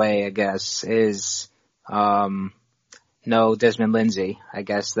sad way, I guess, is no Desmond Lindsay. I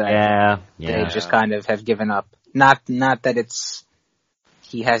guess that they just kind of have given up. Not that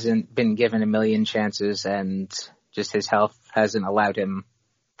he hasn't been given a million chances and just his health hasn't allowed him.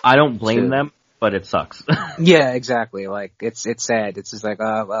 I don't blame them, but it sucks. Yeah, exactly. Like, it's sad. It's just like,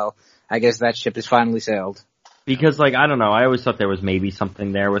 well, I guess that ship has finally sailed. Because, like, I don't know, I always thought there was maybe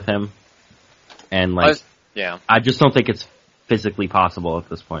something there with him. And, like, I just don't think it's physically possible at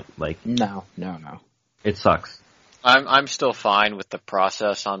this point. Like, No. It sucks. I'm still fine with the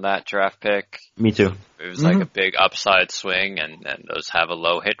process on that draft pick. Me too. It was like a big upside swing, and those have a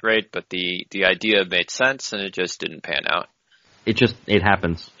low hit rate, but the idea made sense, and it just didn't pan out. It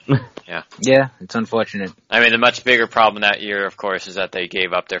happens. Yeah. Yeah, it's unfortunate. I mean, the much bigger problem that year, of course, is that they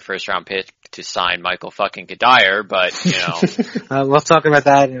gave up their first round pick to sign Michael fucking Kadire, but, you know. We'll talk about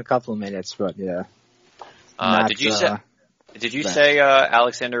that in a couple of minutes, but yeah. Did you say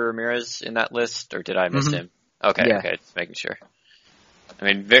Alexander Ramirez in that list, or did I miss him? Okay, yeah. Okay, just making sure. I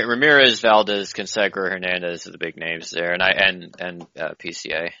mean, Ramirez, Valdez, Consegra, Hernandez are the big names there, and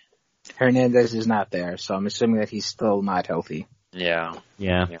PCA. Hernandez is not there, so I'm assuming that he's still not healthy. Yeah.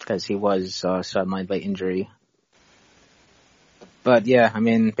 Because he was sidelined by injury. But yeah, I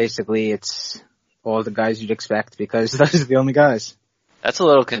mean, basically it's all the guys you'd expect because those are the only guys. That's a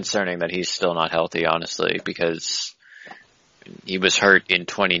little concerning that he's still not healthy, honestly, because he was hurt in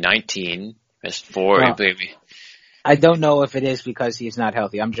 2019. Missed 4. I don't know if it is because he's not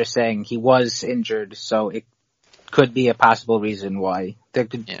healthy. I'm just saying he was injured, so it could be a possible reason why. There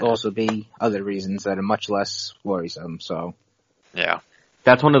could also be other reasons that are much less worrisome, so. Yeah.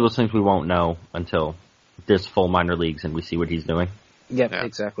 That's one of those things we won't know until this full minor leagues and we see what he's doing. Yep,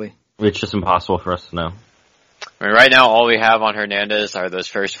 exactly. It's just impossible for us to know. I mean, right now all we have on Hernandez are those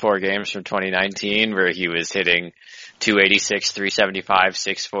first 4 games from 2019 where he was hitting 286, 375,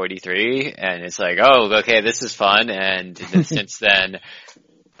 643, and it's like, oh, okay, this is fun, and since then,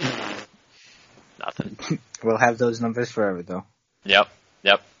 nothing. We'll have those numbers forever, though. Yep.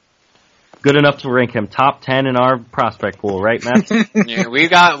 Good enough to rank him top 10 in our prospect pool, right, Matt? Yeah, we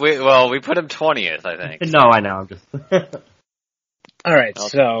put him 20th, I think. No, I know, I'm just... Alright,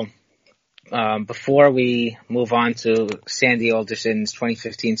 so, before we move on to Sandy Alderson's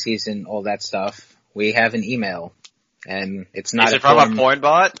 2015 season, all that stuff, we have an email. And it's not. Is it from a porn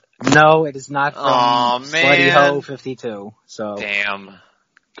bot? No, it is not from SluttyHo52. So. Damn.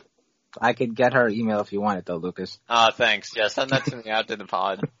 I could get her email if you want it though, Lucas. Thanks. Yeah, send that to me after the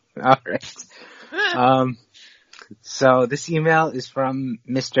pod. Alright. So this email is from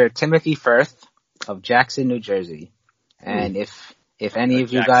Mr. Timothy Firth of Jackson, New Jersey. And if any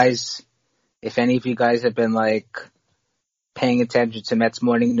of you guys have been like, paying attention to Mets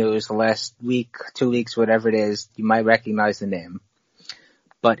morning news the last week, 2 weeks, whatever it is, you might recognize the name.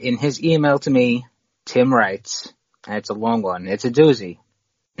 But in his email to me, Tim writes, and it's a long one, it's a doozy.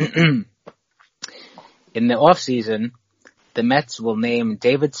 In the off-season, the Mets will name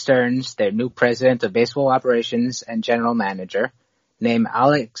David Stearns their new president of baseball operations and general manager, name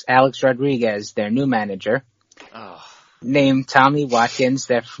Alex Rodriguez their new manager, name Tommy Watkins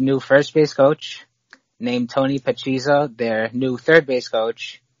their new first base coach, name Tony Pachisa their new third base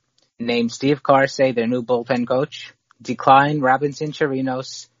coach, name Steve Carsey their new bullpen coach, decline Robinson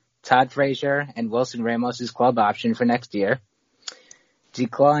Chirinos, Todd Frazier, and Wilson Ramos' club option for next year,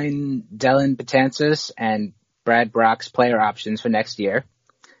 decline Dellin Betances and Brad Brock's player options for next year,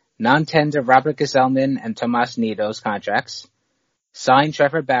 non-tender Robert Gesellman and Tomas Nido's contracts, sign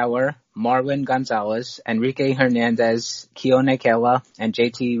Trevor Bauer, Marwin Gonzalez, Enrique Hernandez, Keone Kela, and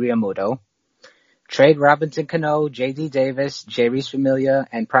JT Realmuto, trade Robinson Cano, J.D. Davis, Jeurys Familia,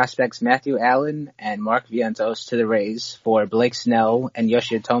 and prospects Matthew Allen and Mark Vientos to the Rays for Blake Snell and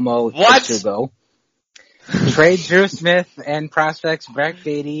Yoshitomo Tetsugo. Trade Drew Smith and prospects Brett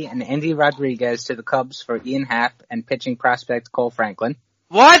Beatty and Andy Rodriguez to the Cubs for Ian Happ and pitching prospect Cole Franklin.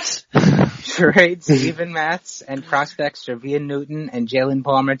 What? Trade Steven Matz and prospects Javier Newton and Jalen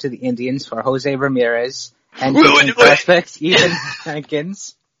Palmer to the Indians for Jose Ramirez and pitching prospects Ethan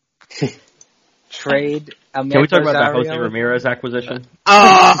Hankins. Trade Ahmed Can we talk about that Rosario. Jose Ramirez acquisition?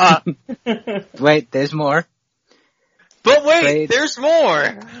 Wait, there's more. But wait, there's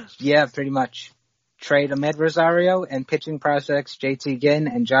more. Yeah, pretty much. Trade Ahmed Rosario and pitching prospects JT Ginn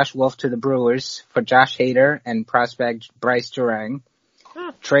and Josh Wolf to the Brewers for Josh Hader and prospect Bryce Durang.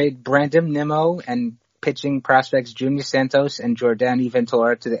 Trade Brandon Nimmo and pitching prospects Junior Santos and Jordani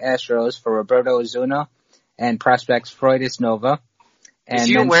Ventura to the Astros for Roberto Ozuna and prospects Freudis Nova. Is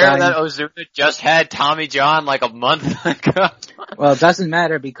you aware that Ozuna just had Tommy John like a month ago? Well, it doesn't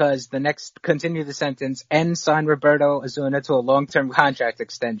matter because continue the sentence, and sign Roberto Ozuna to a long-term contract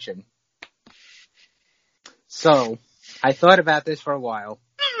extension. So, I thought about this for a while.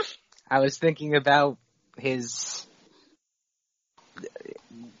 I was thinking about his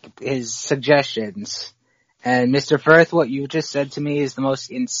suggestions. And Mr. Firth, what you just said to me is the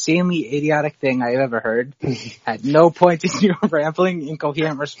most insanely idiotic thing I've ever heard. At no point in your rambling,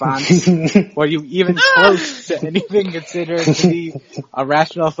 incoherent response were you even close to anything considered to be a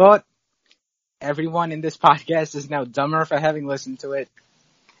rational thought. Everyone in this podcast is now dumber for having listened to it.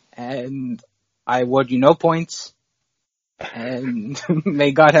 And I award you no points. And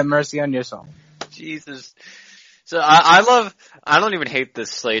may God have mercy on your soul. Jesus. So I don't even hate the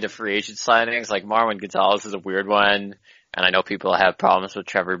slate of free agent signings. Like Marwin Gonzalez is a weird one. And I know people have problems with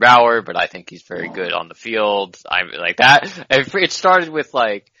Trevor Bauer, but I think he's very good on the field. I like that. It started with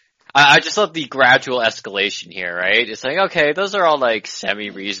like, I just love the gradual escalation here, right? It's like, okay, those are all like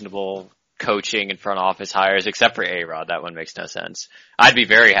semi-reasonable coaching and front office hires, except for A-Rod. That one makes no sense. I'd be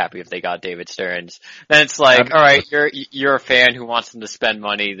very happy if they got David Stearns. Then it's like, alright, you're a fan who wants them to spend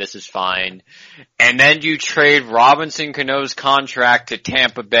money, this is fine. And then you trade Robinson Cano's contract to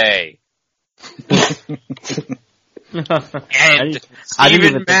Tampa Bay. And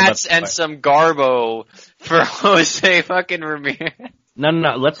Steven Matz and some Garbo for Jose fucking Ramirez. No.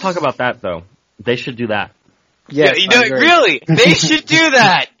 Let's talk about that though. They should do that. Yeah, you know, really, they should do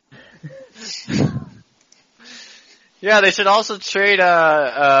that. Yeah, they should also trade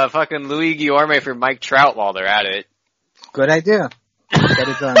fucking Louis Guillorme for Mike Trout while they're at it. Good idea. Get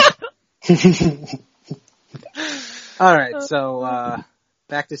it done. All right, so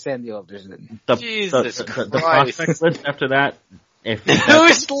back to Sandy Alderson. Jesus Christ. The prospect list after that,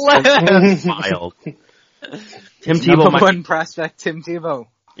 who's left? Wild. Tim Tebow. Number one prospect, Tim Tebow.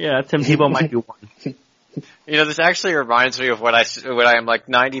 Yeah, Tim Tebow might be one. You know, this actually reminds me of what I am like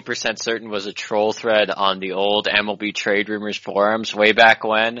 90% certain was a troll thread on the old MLB trade rumors forums way back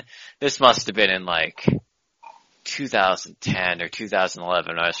when. This must have been in like 2010 or 2011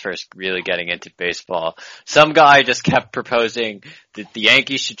 when I was first really getting into baseball. Some guy just kept proposing that the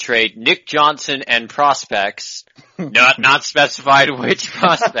Yankees should trade Nick Johnson and prospects, not specified which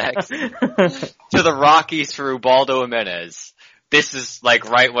prospects, to the Rockies for Ubaldo Jimenez. This is like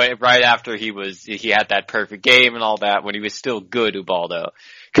right after he had that perfect game and all that, when he was still good, Ubaldo.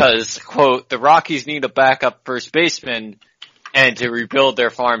 Cause, quote, the Rockies need a backup first baseman and to rebuild their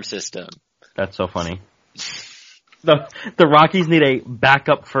farm system. That's so funny. The Rockies need a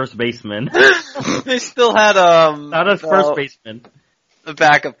backup first baseman. They still had, not a first baseman. The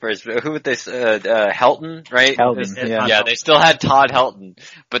backup first, who would they, Helton, right? Helton, yeah. Yeah, they still had Todd Helton,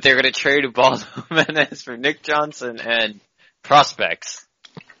 but they're gonna trade Ubaldo Jimenez for Nick Johnson and prospects.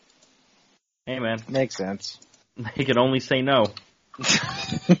 Hey man. Makes sense. They can only say no. What's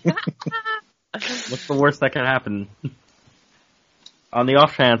the worst that can happen? On the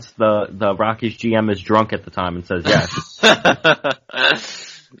off chance the Rockies GM is drunk at the time and says yes.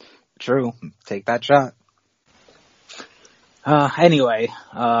 True. Take that shot. Anyway,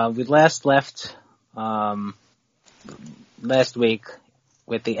 we last left last week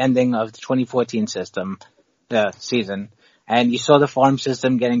with the ending of the 2014 season. And you saw the farm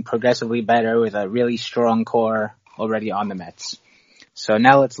system getting progressively better with a really strong core already on the Mets. So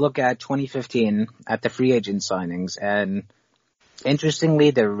now let's look at 2015 at the free agent signings. And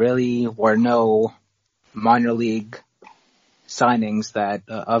interestingly, there really were no minor league signings that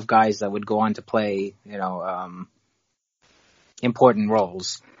of guys that would go on to play, important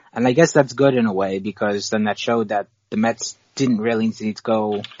roles. And I guess that's good in a way, because then that showed that the Mets didn't really need to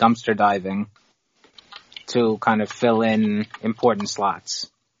go dumpster diving to kind of fill in important slots.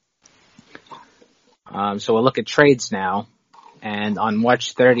 So we'll look at trades now. And on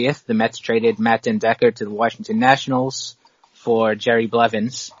March 30th, the Mets traded Matt Den Decker to the Washington Nationals for Jerry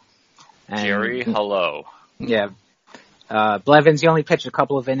Blevins. And, Jerry, hello. Yeah. Blevins, he only pitched a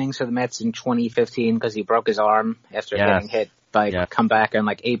couple of innings for the Mets in 2015 because he broke his arm after getting hit by a comebacker in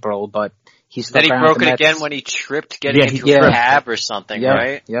like April, but he stuck then he broke it again when he tripped getting into rehab or something,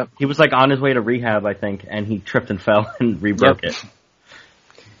 right? Yep. He was like on his way to rehab, I think, and he tripped and fell and re-broke it.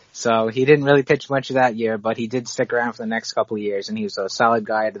 So he didn't really pitch much of that year, but he did stick around for the next couple of years, and he was a solid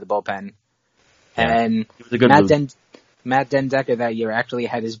guy out of the bullpen. Yeah. And he was a good Matt Den Decker that year actually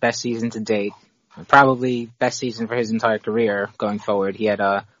had his best season to date. Probably best season for his entire career going forward. He had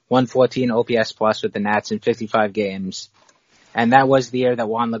a 114 OPS plus with the Nats in 55 games. And that was the year that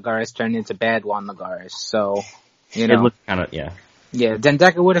Juan Lagares turned into bad Juan Lagares. So, It looked kind of, yeah. Yeah, Den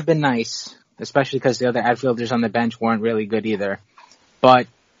Decker would have been nice, especially because the other outfielders on the bench weren't really good either. But,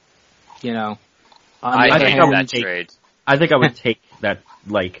 I think I would take that,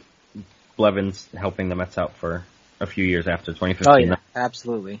 like, Blevins helping the Mets out for a few years after 2015. Oh, yeah,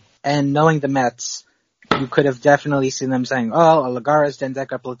 absolutely. And knowing the Mets, you could have definitely seen them saying, oh, a Lagares, Den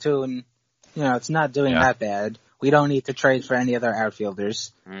Decker platoon, it's not doing that bad. We don't need to trade for any other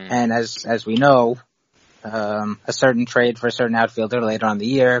outfielders. And as we know, a certain trade for a certain outfielder later on in the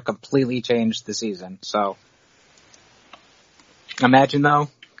year completely changed the season. So, imagine though,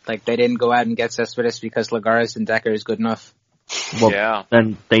 like they didn't go out and get Cespedes because Lagares and Decker is good enough. Well,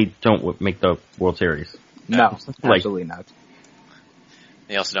 then they don't make the World Series. No, absolutely not.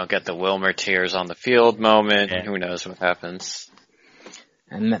 They also don't get the Wilmer tears on the field moment. Who knows what happens.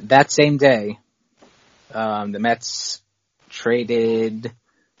 And that same day, the Mets traded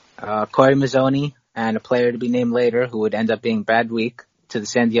Corey Mazzoni and a player to be named later who would end up being Brad Week to the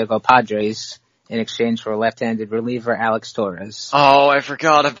San Diego Padres in exchange for left-handed reliever Alex Torres. Oh, I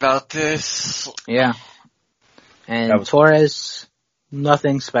forgot about this. Yeah. And Torres,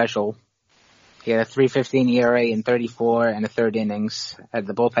 nothing special. He had a 3.15 ERA in 34 and a third innings at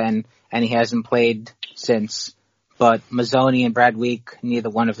the bullpen, and he hasn't played since. But Mazzoni and Brad Week, neither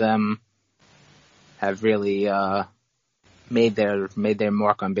one of them have really made their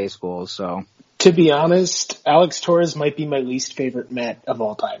mark on baseball. So, to be honest, Alex Torres might be my least favorite Met of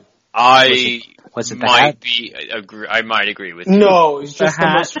all time. I I might agree with you. No, he's just the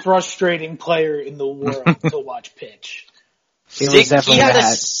most frustrating player in the world to watch pitch. Here's a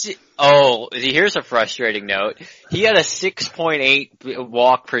frustrating note. He had a 6.8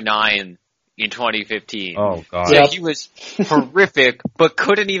 walk per nine in 2015. Oh god. So he was horrific, but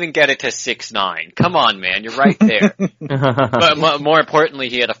couldn't even get it to 6.9. Come on, man, you're right there. But more importantly,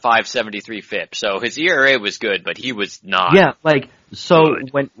 he had a 5.73 FIP, so his ERA was good, but he was not. Yeah, like, so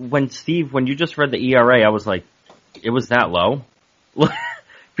good. when you just read the ERA, I was like, it was that low?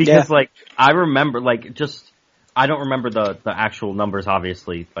 Because, like, I remember, like, I don't remember the actual numbers,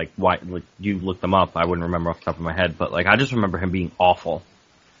 obviously, like, you looked them up, I wouldn't remember off the top of my head, but, like, I just remember him being awful.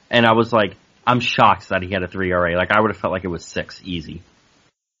 And I was like, I'm shocked that he had a 3 ERA. Like, I would have felt like it was 6 easy.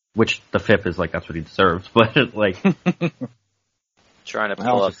 Which the FIP is like, that's what he deserves. But, like... Trying to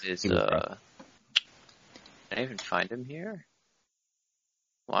pull up his, Can I even find him here?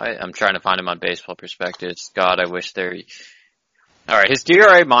 Why? I'm trying to find him on Baseball Prospectus. God, I wish Alright, his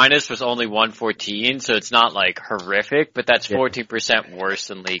DRA minus was only 114, so it's not, like, horrific, but that's 14% worse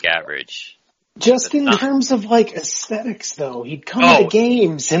than league average. Just in terms of, like, aesthetics, though. He'd come to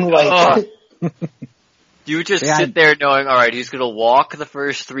games and, like... You just sit there knowing, alright, he's gonna walk the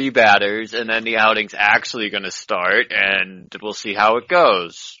first 3 batters, and then the outing's actually gonna start, and we'll see how it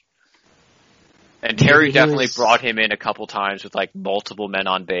goes. And Terry definitely brought him in a couple times with, like, multiple men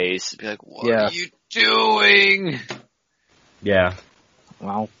on base. Be like, what are you doing? Yeah.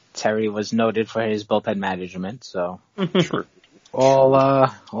 Well, Terry was noted for his bullpen management, so... Sure.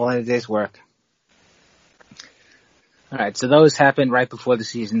 All in a day's work. Alright, so those happened right before the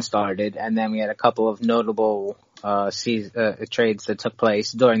season started, and then we had a couple of notable trades that took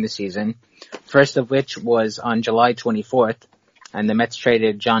place during the season. First of which was on July 24th, and the Mets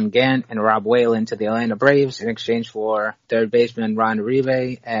traded John Gant and Rob Whalen to the Atlanta Braves in exchange for third baseman Ron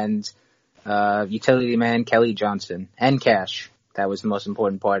Uribe and utility man Kelly Johnson, and cash. That was the most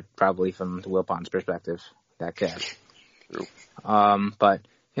important part, probably from the Wilpons' perspective, that cash. True. But,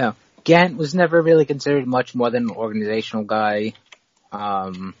 you know, Gant was never really considered much more than an organizational guy,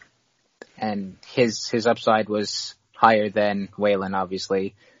 and his upside was higher than Whalen,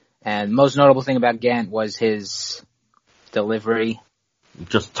 obviously. And most notable thing about Gant was his delivery.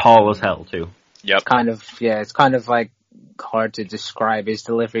 Just tall as hell, too. Yep. It's kind of like hard to describe his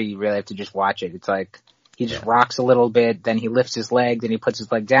delivery. You really have to just watch it. It's like he just rocks a little bit, then he lifts his leg, then he puts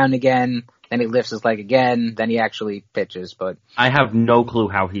his leg down again, then he lifts his leg again, then he actually pitches. But I have no clue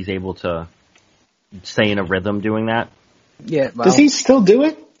how he's able to stay in a rhythm doing that. Yeah, well, does he still do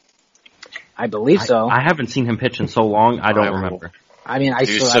it? I believe so. I haven't seen him pitch in so long, I don't remember. I mean, I've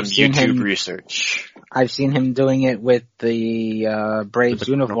seen YouTube him, research. I've seen him doing it with the Braves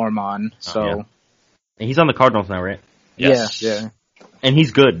uniform on. So And he's on the Cardinals now, right? Yes. Yeah. And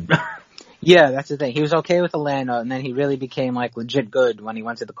he's good. Yeah, that's the thing. He was okay with Atlanta, and then he really became like legit good when he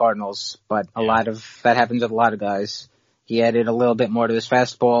went to the Cardinals. But a lot of that happens with a lot of guys. He added a little bit more to his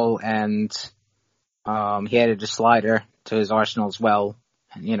fastball, and he added a slider to his arsenal as well.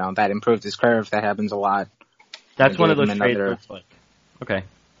 And, you know, that improved his curve. That happens a lot. That's one of those trades where it's like, okay,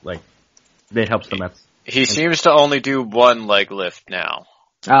 like, it helps the Mets. He seems to only do one leg lift now.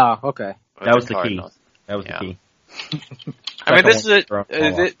 Oh, okay. That was the key. That was the key. I mean,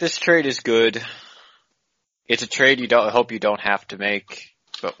 this trade is good. It's a trade you hope you don't have to make,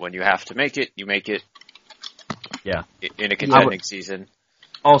 but when you have to make it, you make it. Yeah. In a contending season.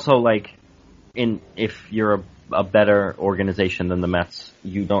 Also, like, if you're a better organization than the Mets,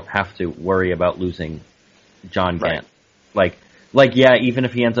 you don't have to worry about losing John Gant. Like, yeah, even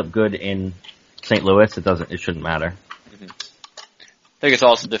if he ends up good in St. Louis, it shouldn't matter. Mm-hmm. I think it's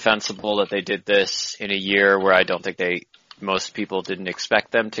also defensible that they did this in a year where I don't think most people didn't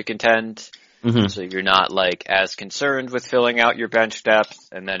expect them to contend. Mm-hmm. So you're not, like, as concerned with filling out your bench depth,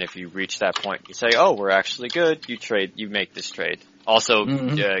 and then if you reach that point, you say, oh, we're actually good, you make this trade. Also,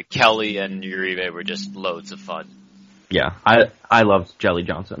 Kelly and Uribe were just loads of fun. Yeah, I loved Jelly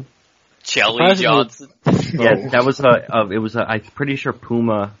Johnson. Jelly Johnson? Yeah, that was I'm pretty sure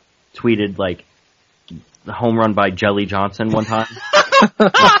Puma tweeted, like, the home run by Jelly Johnson one time.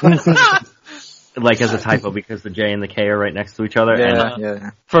 like as a typo because the J and the K are right next to each other. Yeah, and,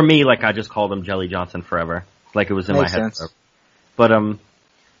 yeah. For me, like I just called him Jelly Johnson forever, like it was in Makes my head. sense. But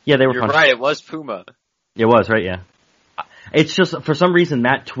yeah, they were. You're right. It was Puma. It was right. Yeah. It's just for some reason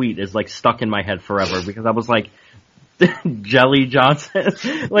that tweet is like stuck in my head forever because I was like, Jelly Johnson,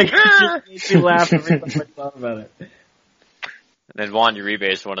 like it just makes me laugh every time I thought about it. And then Juan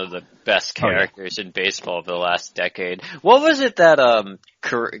Uribe is one of the best characters in baseball of the last decade. What was it that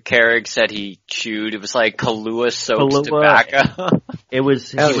Carrick said he chewed? It was like Kahlua soaked tobacco. It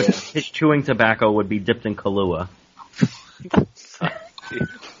was his chewing tobacco would be dipped in Kahlua.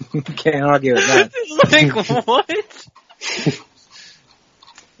 Can't argue with that. Like what?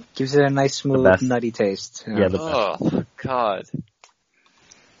 Gives it a nice, smooth, nutty taste. Yeah, oh God.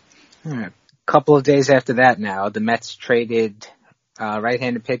 All right. Couple of days after that now, the Mets traded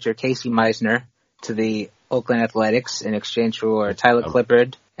right-handed pitcher Casey Meisner to the Oakland Athletics in exchange for Tyler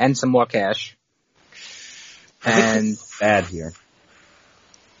Clippard and some more cash. And bad here.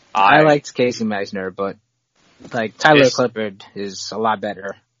 I liked Casey Meisner, but like Tyler Clippard is a lot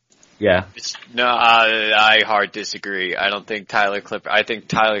better. Yeah. No, I hard disagree. I think Tyler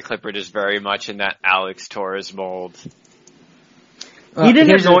Clippard is very much in that Alex Torres mold. He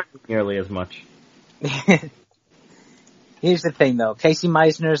didn't annoy me nearly as much. Here's the thing, though. Casey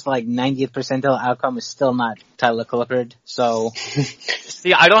Meisner's like 90th percentile outcome is still not Tyler Clippard. So,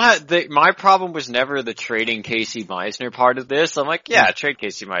 see, I don't have my problem was never the trading Casey Meisner part of this. I'm like, yeah, trade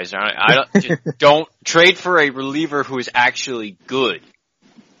Casey Meisner. I don't trade for a reliever who is actually good,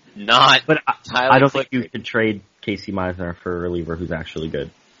 not. But Tyler I don't Clippard. think you could trade Casey Meisner for a reliever who's actually good.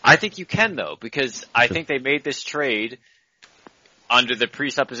 I think you can though, because I think they made this trade under the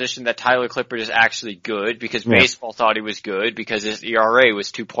presupposition that Tyler Clippard is actually good, because baseball thought he was good, because his ERA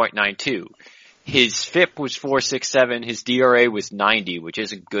was 2.92. His FIP was 4.67, his DRA was 90, which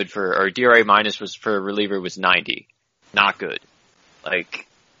isn't good or DRA minus was for a reliever was 90. Not good. Like,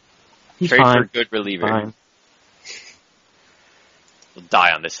 He's trade fine. for a good reliever. Fine. We'll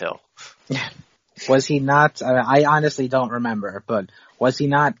die on this hill. was he not, I honestly don't remember, but was he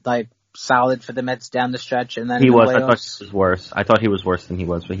not like solid for the Mets down the stretch and then he in the was. playoffs? I thought he was worse. I thought he was worse than he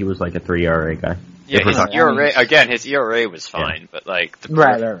was, but he was like a 3 ERA guy. Yeah, his ERA, again, his ERA was fine, but like, the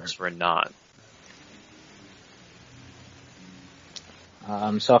performances were not.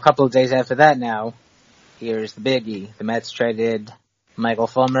 So a couple of days after that now, here's the biggie. The Mets traded Michael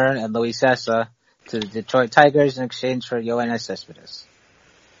Fulmer and Luis Sessa to the Detroit Tigers in exchange for Yoenis Cespedes.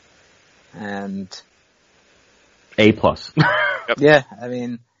 And A+. Yeah, I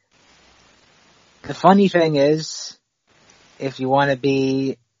mean, the funny thing is, if you want to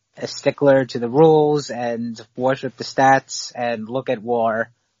be a stickler to the rules and worship the stats and look at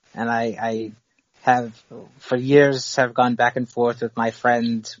WAR, and I have for years have gone back and forth with my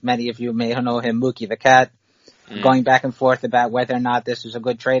friend, many of you may know him, Mookie the Cat, going back and forth about whether or not this was a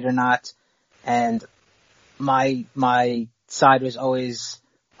good trade or not. And my side was always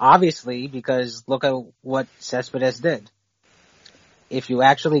obviously, because look at what Cespedes did. If you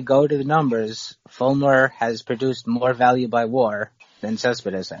actually go to the numbers, Fulmer has produced more value by WAR than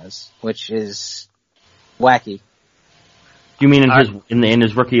Cespedes has, which is wacky. Do you mean in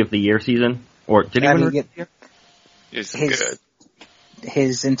his rookie of the year season? Or did he win rookie of the year? It's good.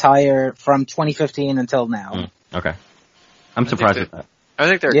 His entire, from 2015 until now. Okay. I'm surprised at that. I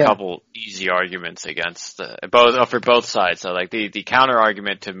think there are a couple easy arguments against for both sides. So like the counter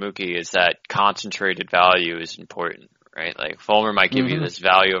argument to Mookie is that concentrated value is important, right? Like Fulmer might give you this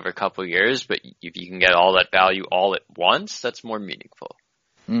value over a couple of years, but if you can get all that value all at once, that's more meaningful.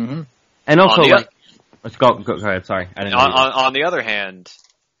 Mm-hmm. And also, let's go ahead. Sorry, I didn't. On the other hand,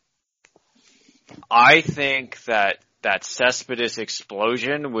 I think that Cespedes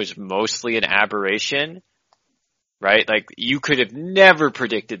explosion was mostly an aberration. Right? Like, you could have never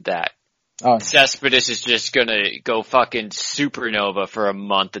predicted that. Oh. Cespedes is just gonna go fucking supernova for a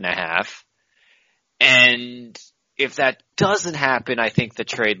month and a half. And if that doesn't happen, I think the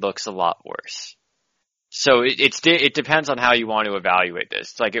trade looks a lot worse. So it depends on how you want to evaluate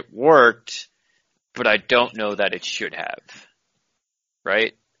this. It's like, it worked, but I don't know that it should have.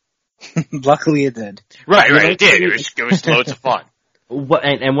 Right? Luckily it did. Right, it did. It was loads of fun.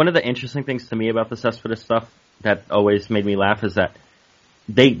 And one of the interesting things to me about the Cespedes stuff that always made me laugh is that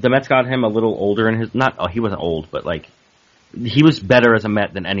the Mets got him a little older in his, he wasn't old, but like, he was better as a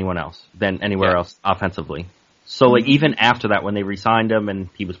Met than anyone else, than anywhere else offensively. So like, even after that, when they re-signed him and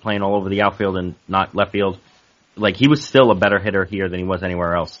he was playing all over the outfield and not left field, like, he was still a better hitter here than he was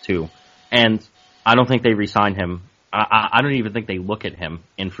anywhere else too. And I don't think they re-signed him. I don't even think they look at him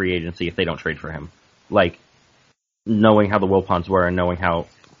in free agency if they don't trade for him. Like, knowing how the Wilpons were and knowing how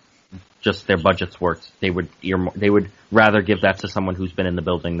just their budgets worked. They would rather give that to someone who's been in the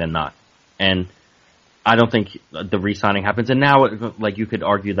building than not. And I don't think the re-signing happens. And now, like, you could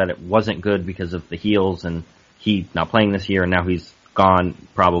argue that it wasn't good because of the heels and he not playing this year, and now he's gone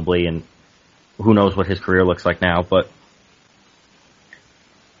probably, and who knows what his career looks like now. But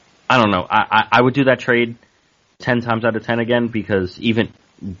I don't know. I would do that trade 10 times out of 10 again, because even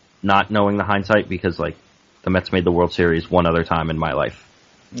not knowing the hindsight, because, like, the Mets made the World Series one other time in my life.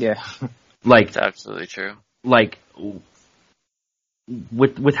 Yeah. Like, That's absolutely true. Like,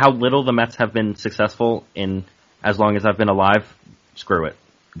 with how little the Mets have been successful in as long as I've been alive, screw it.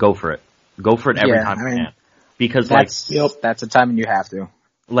 Go for it. Go for it every time you can. Because, that's the time when you have to.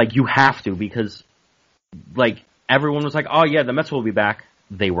 Like, you have to, because, like, everyone was like, oh yeah, the Mets will be back.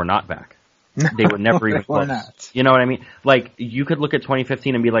 They were not back. They were never even close. Not. You know what I mean? Like, you could look at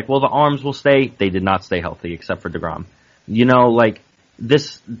 2015 and be like, well, the arms will stay. They did not stay healthy, except for DeGrom. You know, like,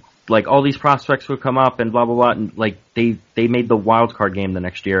 like, all these prospects would come up and blah, blah, blah, and, like, they made the wild card game the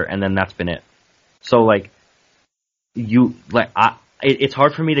next year, and then that's been it. So, like, it's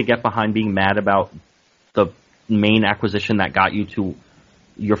hard for me to get behind being mad about the main acquisition that got you to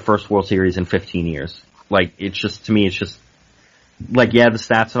your first World Series in 15 years. Like, it's just, to me, it's just, like, yeah, the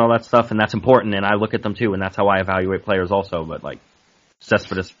stats and all that stuff, and that's important, and I look at them too, and that's how I evaluate players also, but, like,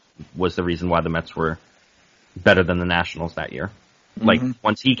 Cespedes was the reason why the Mets were better than the Nationals that year. Like,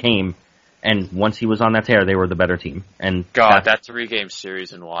 once he came, and once he was on that tear, they were the better team. And God, that 3-game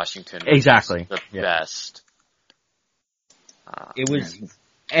series in Washington was exactly the best. It was,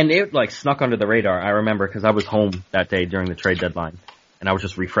 and it, like, snuck under the radar, I remember, because I was home that day during the trade deadline, and I was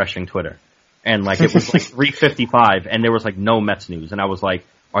just refreshing Twitter. And, like, it was, like, 3:55, and there was, like, no Mets news, and I was like,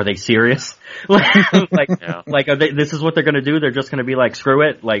 are they serious? Like, are they, this is what they're gonna do? They're just gonna be like, screw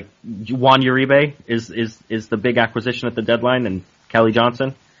it? Like, Juan Uribe is the big acquisition at the deadline, and Kelly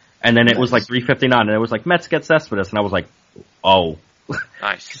Johnson? And then it was, like, 3:59, and it was like, Mets get Cespedes, and I was like, oh.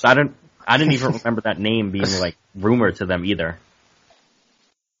 Nice. I didn't even remember that name being, like, rumored to them either.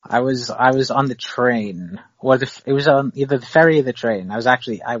 I was on the train. It was on either the ferry or the train.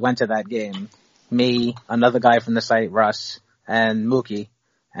 I went to that game. Me, another guy from the site, Russ, and Mookie.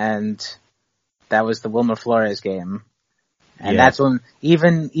 And that was the Wilmer Flores game. And that's when,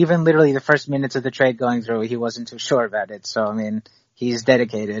 even literally the first minutes of the trade going through, he wasn't too sure about it. So, I mean, he's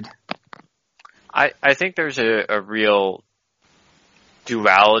dedicated. I think there's a real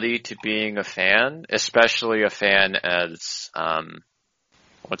duality to being a fan, especially a fan as,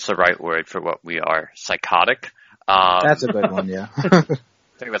 what's the right word for what we are? Psychotic? That's a good one, yeah. I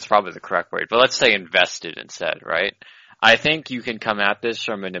think that's probably the correct word, but let's say invested instead, right? I think you can come at this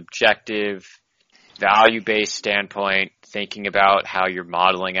from an objective, value-based standpoint, thinking about how you're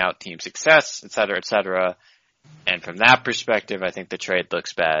modeling out team success, et cetera, et cetera. And from that perspective, I think the trade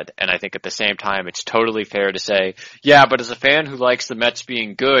looks bad. And I think at the same time, it's totally fair to say, yeah, but as a fan who likes the Mets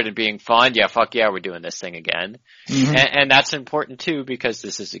being good and being fun, yeah, fuck yeah, we're doing this thing again. Mm-hmm. And that's important too, because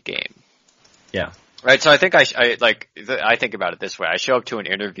this is a game. Yeah. Right, so I think I think about it this way. I show up to an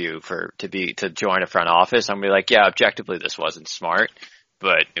interview to join a front office. I'm gonna be like, yeah, objectively this wasn't smart,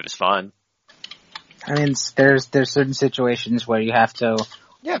 but it was fun. I mean, there's certain situations where you have to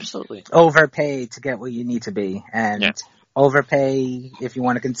absolutely overpay to get where you need to be, and overpay if you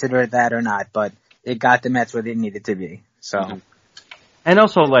want to consider it that or not. But it got the Mets where they needed to be. So, and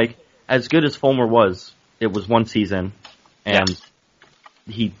also, like, as good as Fulmer was, it was one season, and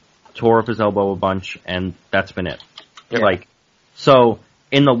he tore up his elbow a bunch, and that's been it. Yeah. Like, so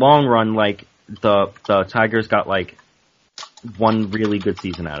in the long run, like, the Tigers got, like, one really good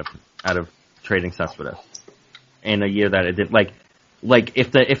season out of trading Cespedes in a year that it did. Like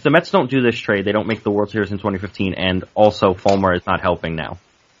if the Mets don't do this trade, they don't make the World Series in 2015, and also Fulmer is not helping now.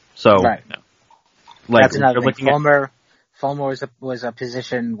 So, right. Like, that's another thing. Fulmer was a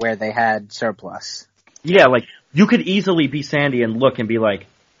position where they had surplus. Yeah, like, you could easily be Sandy and look and be like,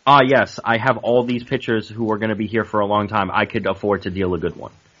 yes, I have all these pitchers who are going to be here for a long time. I could afford to deal a good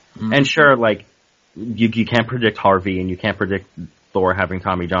one. Mm-hmm. And sure, like, you can't predict Harvey, and you can't predict Thor having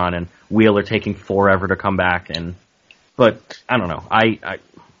Tommy John, and Wheeler taking forever to come back. But I don't know. I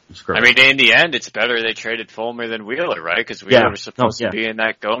mean, in the end, it's better they traded Fulmer than Wheeler, right? Because Wheeler was supposed to be in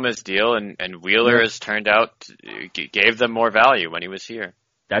that Gomez deal, and Wheeler has turned out, gave them more value when he was here.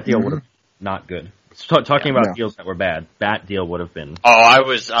 That deal would have not good. Talking about deals that were bad, that deal would have been. Oh, I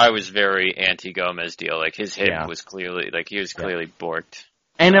was very anti-Gomez deal. Like, his hit was clearly, like, he was clearly borked.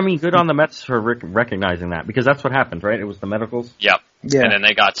 And I mean, good on the Mets for recognizing that, because that's what happened, right? It was the medicals. Yep. Yeah. And then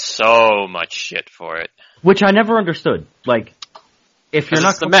they got so much shit for it. Which I never understood. Like, if you're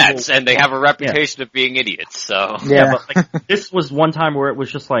not the Mets, and they have a reputation of being idiots, so. Yeah, but, like, this was one time where it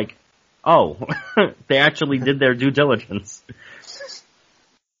was just like, oh, they actually did their due diligence.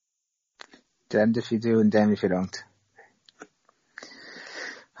 Damned if you do and damned if you don't.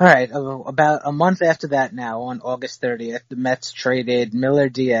 All right, about a month after that now, on August 30th, the Mets traded Miller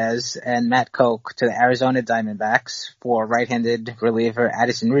Diaz and Matt Koch to the Arizona Diamondbacks for right-handed reliever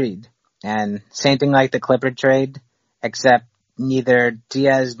Addison Reed. And same thing like the Clippard trade, except neither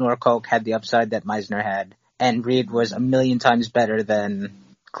Diaz nor Koch had the upside that Meisner had, and Reed was a million times better than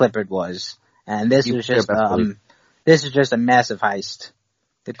Clippard was. And this was just a massive heist.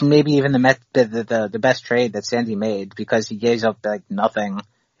 It's maybe even the best trade that Sandy made, because he gave up like nothing.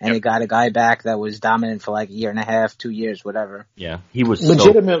 And he got a guy back that was dominant for like a year and a half, 2 years, whatever. Yeah, he was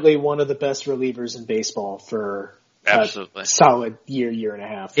legitimately one of the best relievers in baseball for a solid year and a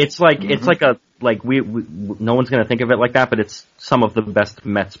half. It's like we no one's gonna think of it like that, but it's some of the best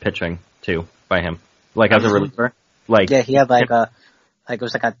Mets pitching too by him. Like as a reliever, he had it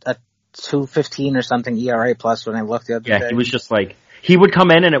was like a 2.15 or something ERA plus when I looked the other day. Yeah, he was just like he would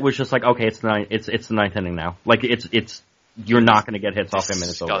come in and it was just like, okay, it's the ninth inning now. Like it's. You're not going to get hits off him, and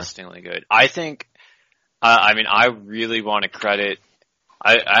it's over. Disgustingly good. I think. I really want to credit.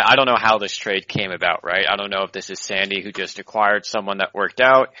 I don't know how this trade came about, right? I don't know if this is Sandy who just acquired someone that worked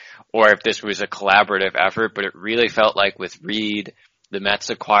out, or if this was a collaborative effort. But it really felt like with Reed, the Mets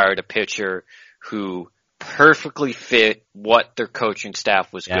acquired a pitcher who perfectly fit what their coaching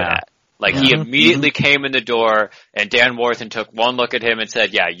staff was good at. Like he immediately came in the door, and Dan Warthen took one look at him and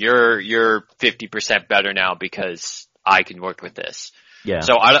said, "Yeah, you're 50% better now because I can work with this." Yeah.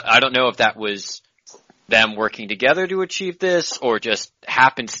 So I don't know if that was them working together to achieve this or just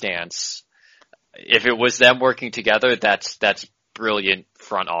happenstance. If it was them working together, that's brilliant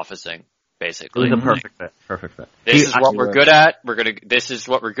front officing, basically. It was a perfect fit. This is what we're good at. This is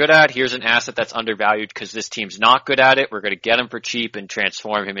what we're good at. Here's an asset that's undervalued because this team's not good at it. We're going to get him for cheap and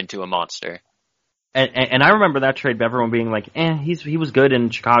transform him into a monster. And I remember that trade, everyone being like, he was good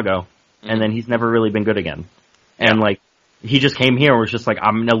in Chicago, and then he's never really been good again. And he just came here and was just like,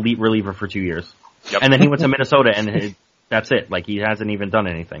 I'm an elite reliever for 2 years. Yep. And then he went to Minnesota and that's it. Like he hasn't even done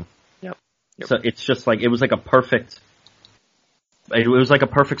anything. Yep. So it's just like, it was like a perfect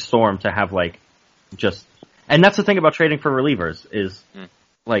storm to have and that's the thing about trading for relievers is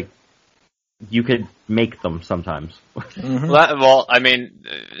you could make them sometimes. Well, I mean,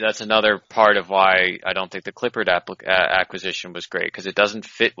 that's another part of why I don't think the Clippard acquisition was great, because it doesn't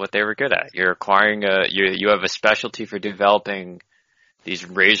fit what they were good at. You're acquiring you have a specialty for developing these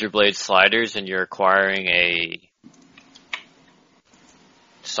razor blade sliders, and you're acquiring a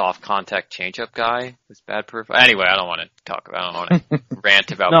soft contact changeup guy with bad profile. Anyway, I don't want to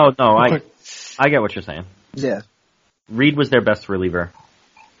rant about. No, I get what you're saying. Yeah. Reed was their best reliever.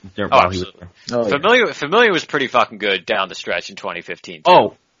 Absolutely. Familia was pretty fucking good down the stretch in 2015.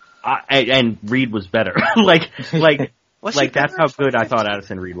 Too. And Reed was better. That's how good I thought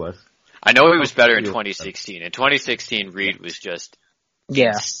Addison Reed was. I know he was better in 2016. In 2016, Reed was just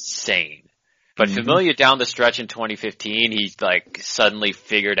insane. But Familia down the stretch in 2015, he suddenly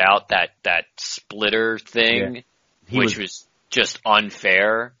figured out that splitter thing, which was just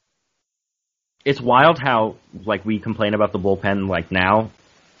unfair. It's wild how we complain about the bullpen now.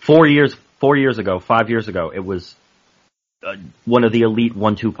 5 years ago, it was one of the elite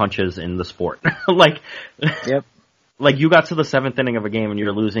 1-2 punches in the sport. Yep. You got to the seventh inning of a game and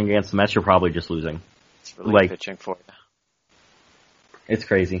you're losing against the Mets, you're probably just losing. It's really pitching for you. It's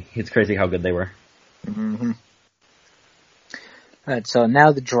crazy. It's crazy how good they were. Mm-hmm. Alright, so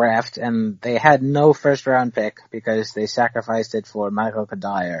now the draft, and they had no first round pick because they sacrificed it for Michael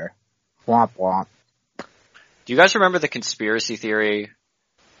Kadire. Womp womp. Do you guys remember the conspiracy theory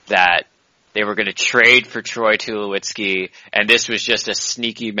that they were going to trade for Troy Tulowitzki, and this was just a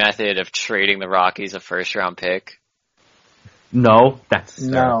sneaky method of trading the Rockies a first-round pick? No, that's...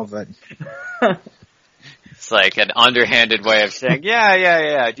 No, but... It's like an underhanded way of saying,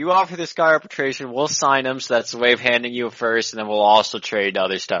 yeah, do you offer this guy arbitration, we'll sign him, so that's the way of handing you a first, and then we'll also trade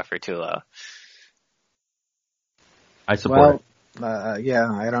other stuff for Tulo. I support it. I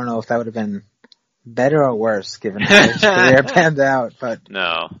don't know if that would have been better or worse, given how his career panned out, but...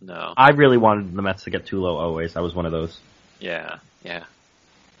 No. I really wanted the Mets to get Tulo always. I was one of those. Yeah.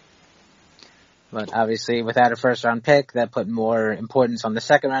 But obviously, without a first-round pick, that put more importance on the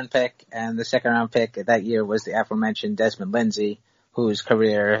second-round pick, and the second-round pick that year was the aforementioned Desmond Lindsay, whose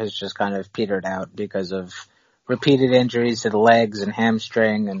career has just kind of petered out because of repeated injuries to the legs and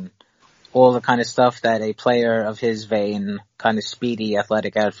hamstring and all the kind of stuff that a player of his vein, kind of speedy,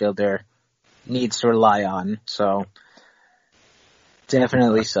 athletic outfielder needs to rely on. So,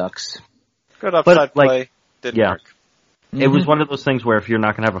 definitely sucks. Good upside play. Didn't work. It was one of those things where if you're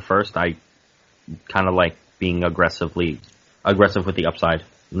not going to have a first, I kind of like being aggressive with the upside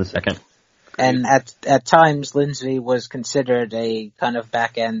in the second. And at times, Lindsey was considered a kind of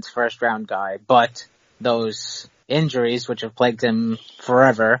back-end first-round guy, but those injuries, which have plagued him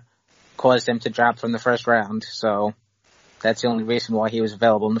forever, caused him to drop from the first round. So that's the only reason why he was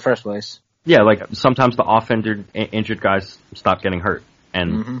available in the first place. Yeah, like sometimes the injured guys stop getting hurt,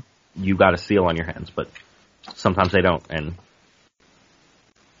 and you got a seal on your hands, but sometimes they don't, and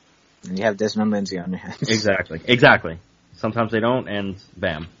you have Desmond Lindsey on your hands. Exactly. Sometimes they don't, and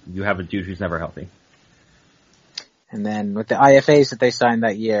bam, you have a dude who's never healthy. And then with the IFAs that they signed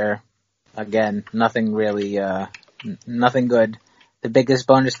that year, again, nothing really, nothing good. The biggest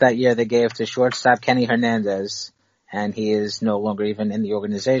bonus that year they gave to shortstop Kenny Hernandez, and he is no longer even in the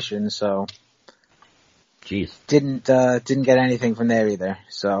organization, so. Jeez. Didn't get anything from there either,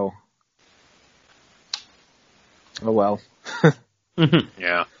 so. Oh well.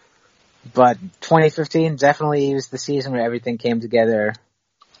 Yeah. But 2015 definitely was the season where everything came together,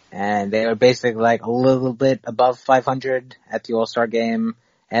 and they were basically like a little bit above 500 at the All-Star game,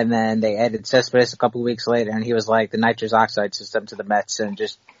 and then they added Cespedes a couple of weeks later, and he was like the nitrous oxide system to the Mets, and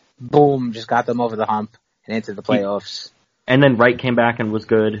just boom, just got them over the hump and into the playoffs. And then Wright came back and was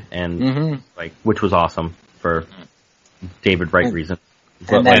good, and which was awesome for David Wright reasons.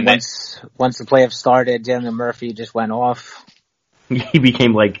 And then once the playoffs started, Daniel Murphy just went off. He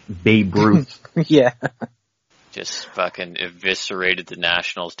became like Babe Ruth. Yeah. Just fucking eviscerated the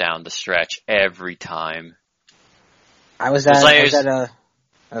Nationals down the stretch every time. I was at a.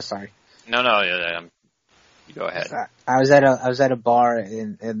 Oh, sorry. No, you go ahead. I was at a bar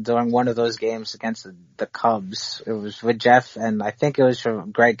during one of those games against the Cubs. It was with Jeff, and I think it was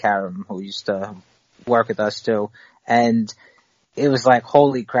from Greg Karam, who used to work with us too. And it was like,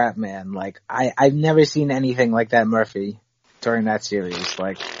 holy crap, man! Like I've never seen anything like that Murphy during that series.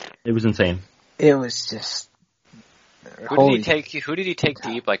 Like it was insane. It was just. Who did he take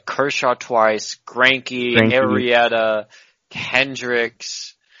deep? Like Kershaw twice, Greinke, Arrieta,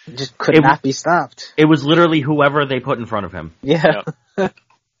 Hendricks. Just could not be stopped. It was literally whoever they put in front of him. Yeah.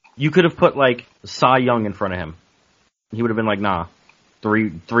 You could have put like Cy Young in front of him. He would have been like, nah,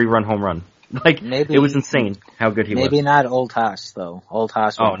 three-run home run. Like maybe, it was insane how good he was. Maybe not Old Haas though. Old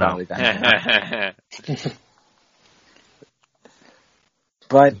Haas would probably got him.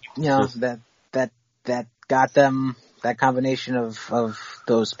 But you know that got them. That combination of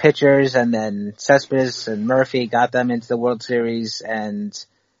those pitchers and then Cespedes and Murphy got them into the World Series, and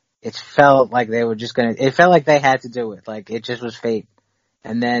it felt like they were just it felt like they had to do it. Like it just was fate.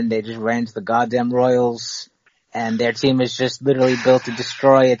 And then they just ran to the goddamn Royals, and their team is just literally built to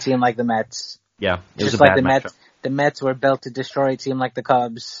destroy a team like the Mets. Yeah, it was just a like bad the matchup. Mets. The Mets were built to destroy a team like the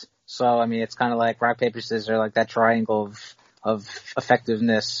Cubs. So I mean, it's kind of like rock paper scissors, like that triangle of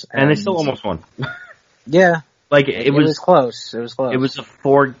effectiveness. And they still almost won. Yeah. Like it was close. It was close. It was a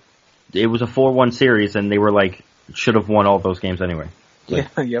 4-1 series, and they were like should have won all those games anyway. Like,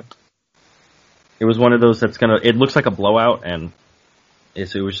 yeah. Yep. It was one of those that's it looks like a blowout, and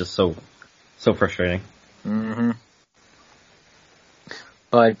it was just so frustrating. Mm-hmm.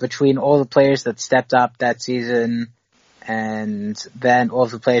 But between all the players that stepped up that season, and then all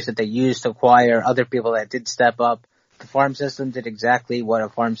the players that they used to acquire other people that did step up, the farm system did exactly what a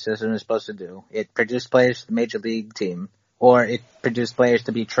farm system is supposed to do. It produced players for the major league team, or it produced players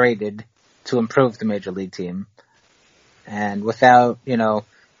to be traded to improve the major league team. And without, the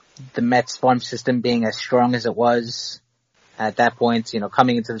Mets farm system being as strong as it was at that point,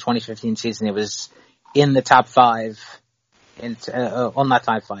 coming into the 2015 season, it was in the top 5, not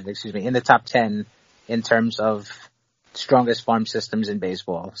top 5, in the top 10 in terms of strongest farm systems in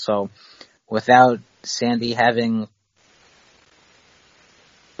baseball. So without Sandy having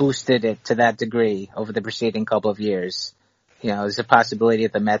boosted it to that degree over the preceding couple of years, there's a possibility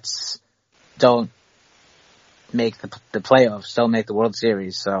that the Mets don't make the playoffs, don't make the World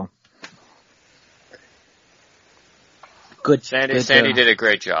Series. So good. Sandy did a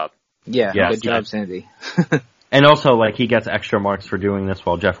great job. Yeah, good job, Sandy. And also, like, he gets extra marks for doing this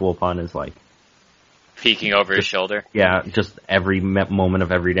while Jeff Wilpon is like peeking over his shoulder. Yeah, just every moment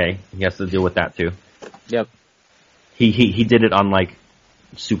of every day he has to deal with that too. Yep. He did it on like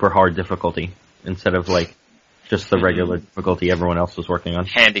super hard difficulty instead of like just the regular difficulty everyone else was working on.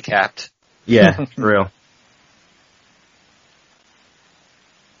 Handicapped. Yeah, for real.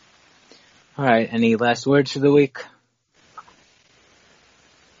 All right, any last words for the week?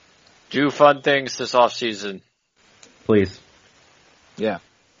 Do fun things this off season. Please. Yeah.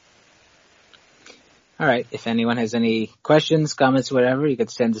 All right, if anyone has any questions, comments, whatever, you could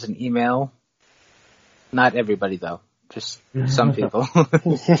send us an email. Not everybody though, Just some people.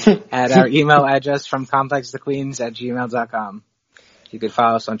 At our email address from complexthequeens@gmail.com. You could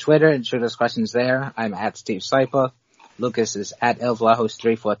follow us on Twitter and shoot us questions there. I'm at Steve Sliper. Lucas is at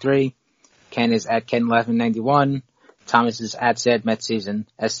ElVlahos343. Ken is at Ken1191. Thomas is at ZedMetSeason,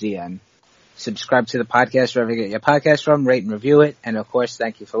 SDN. Subscribe to the podcast wherever you get your podcast from. Rate and review it. And of course,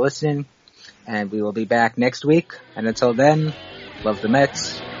 thank you for listening. And we will be back next week. And until then, love the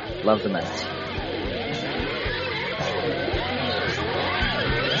Mets. Love the Mets.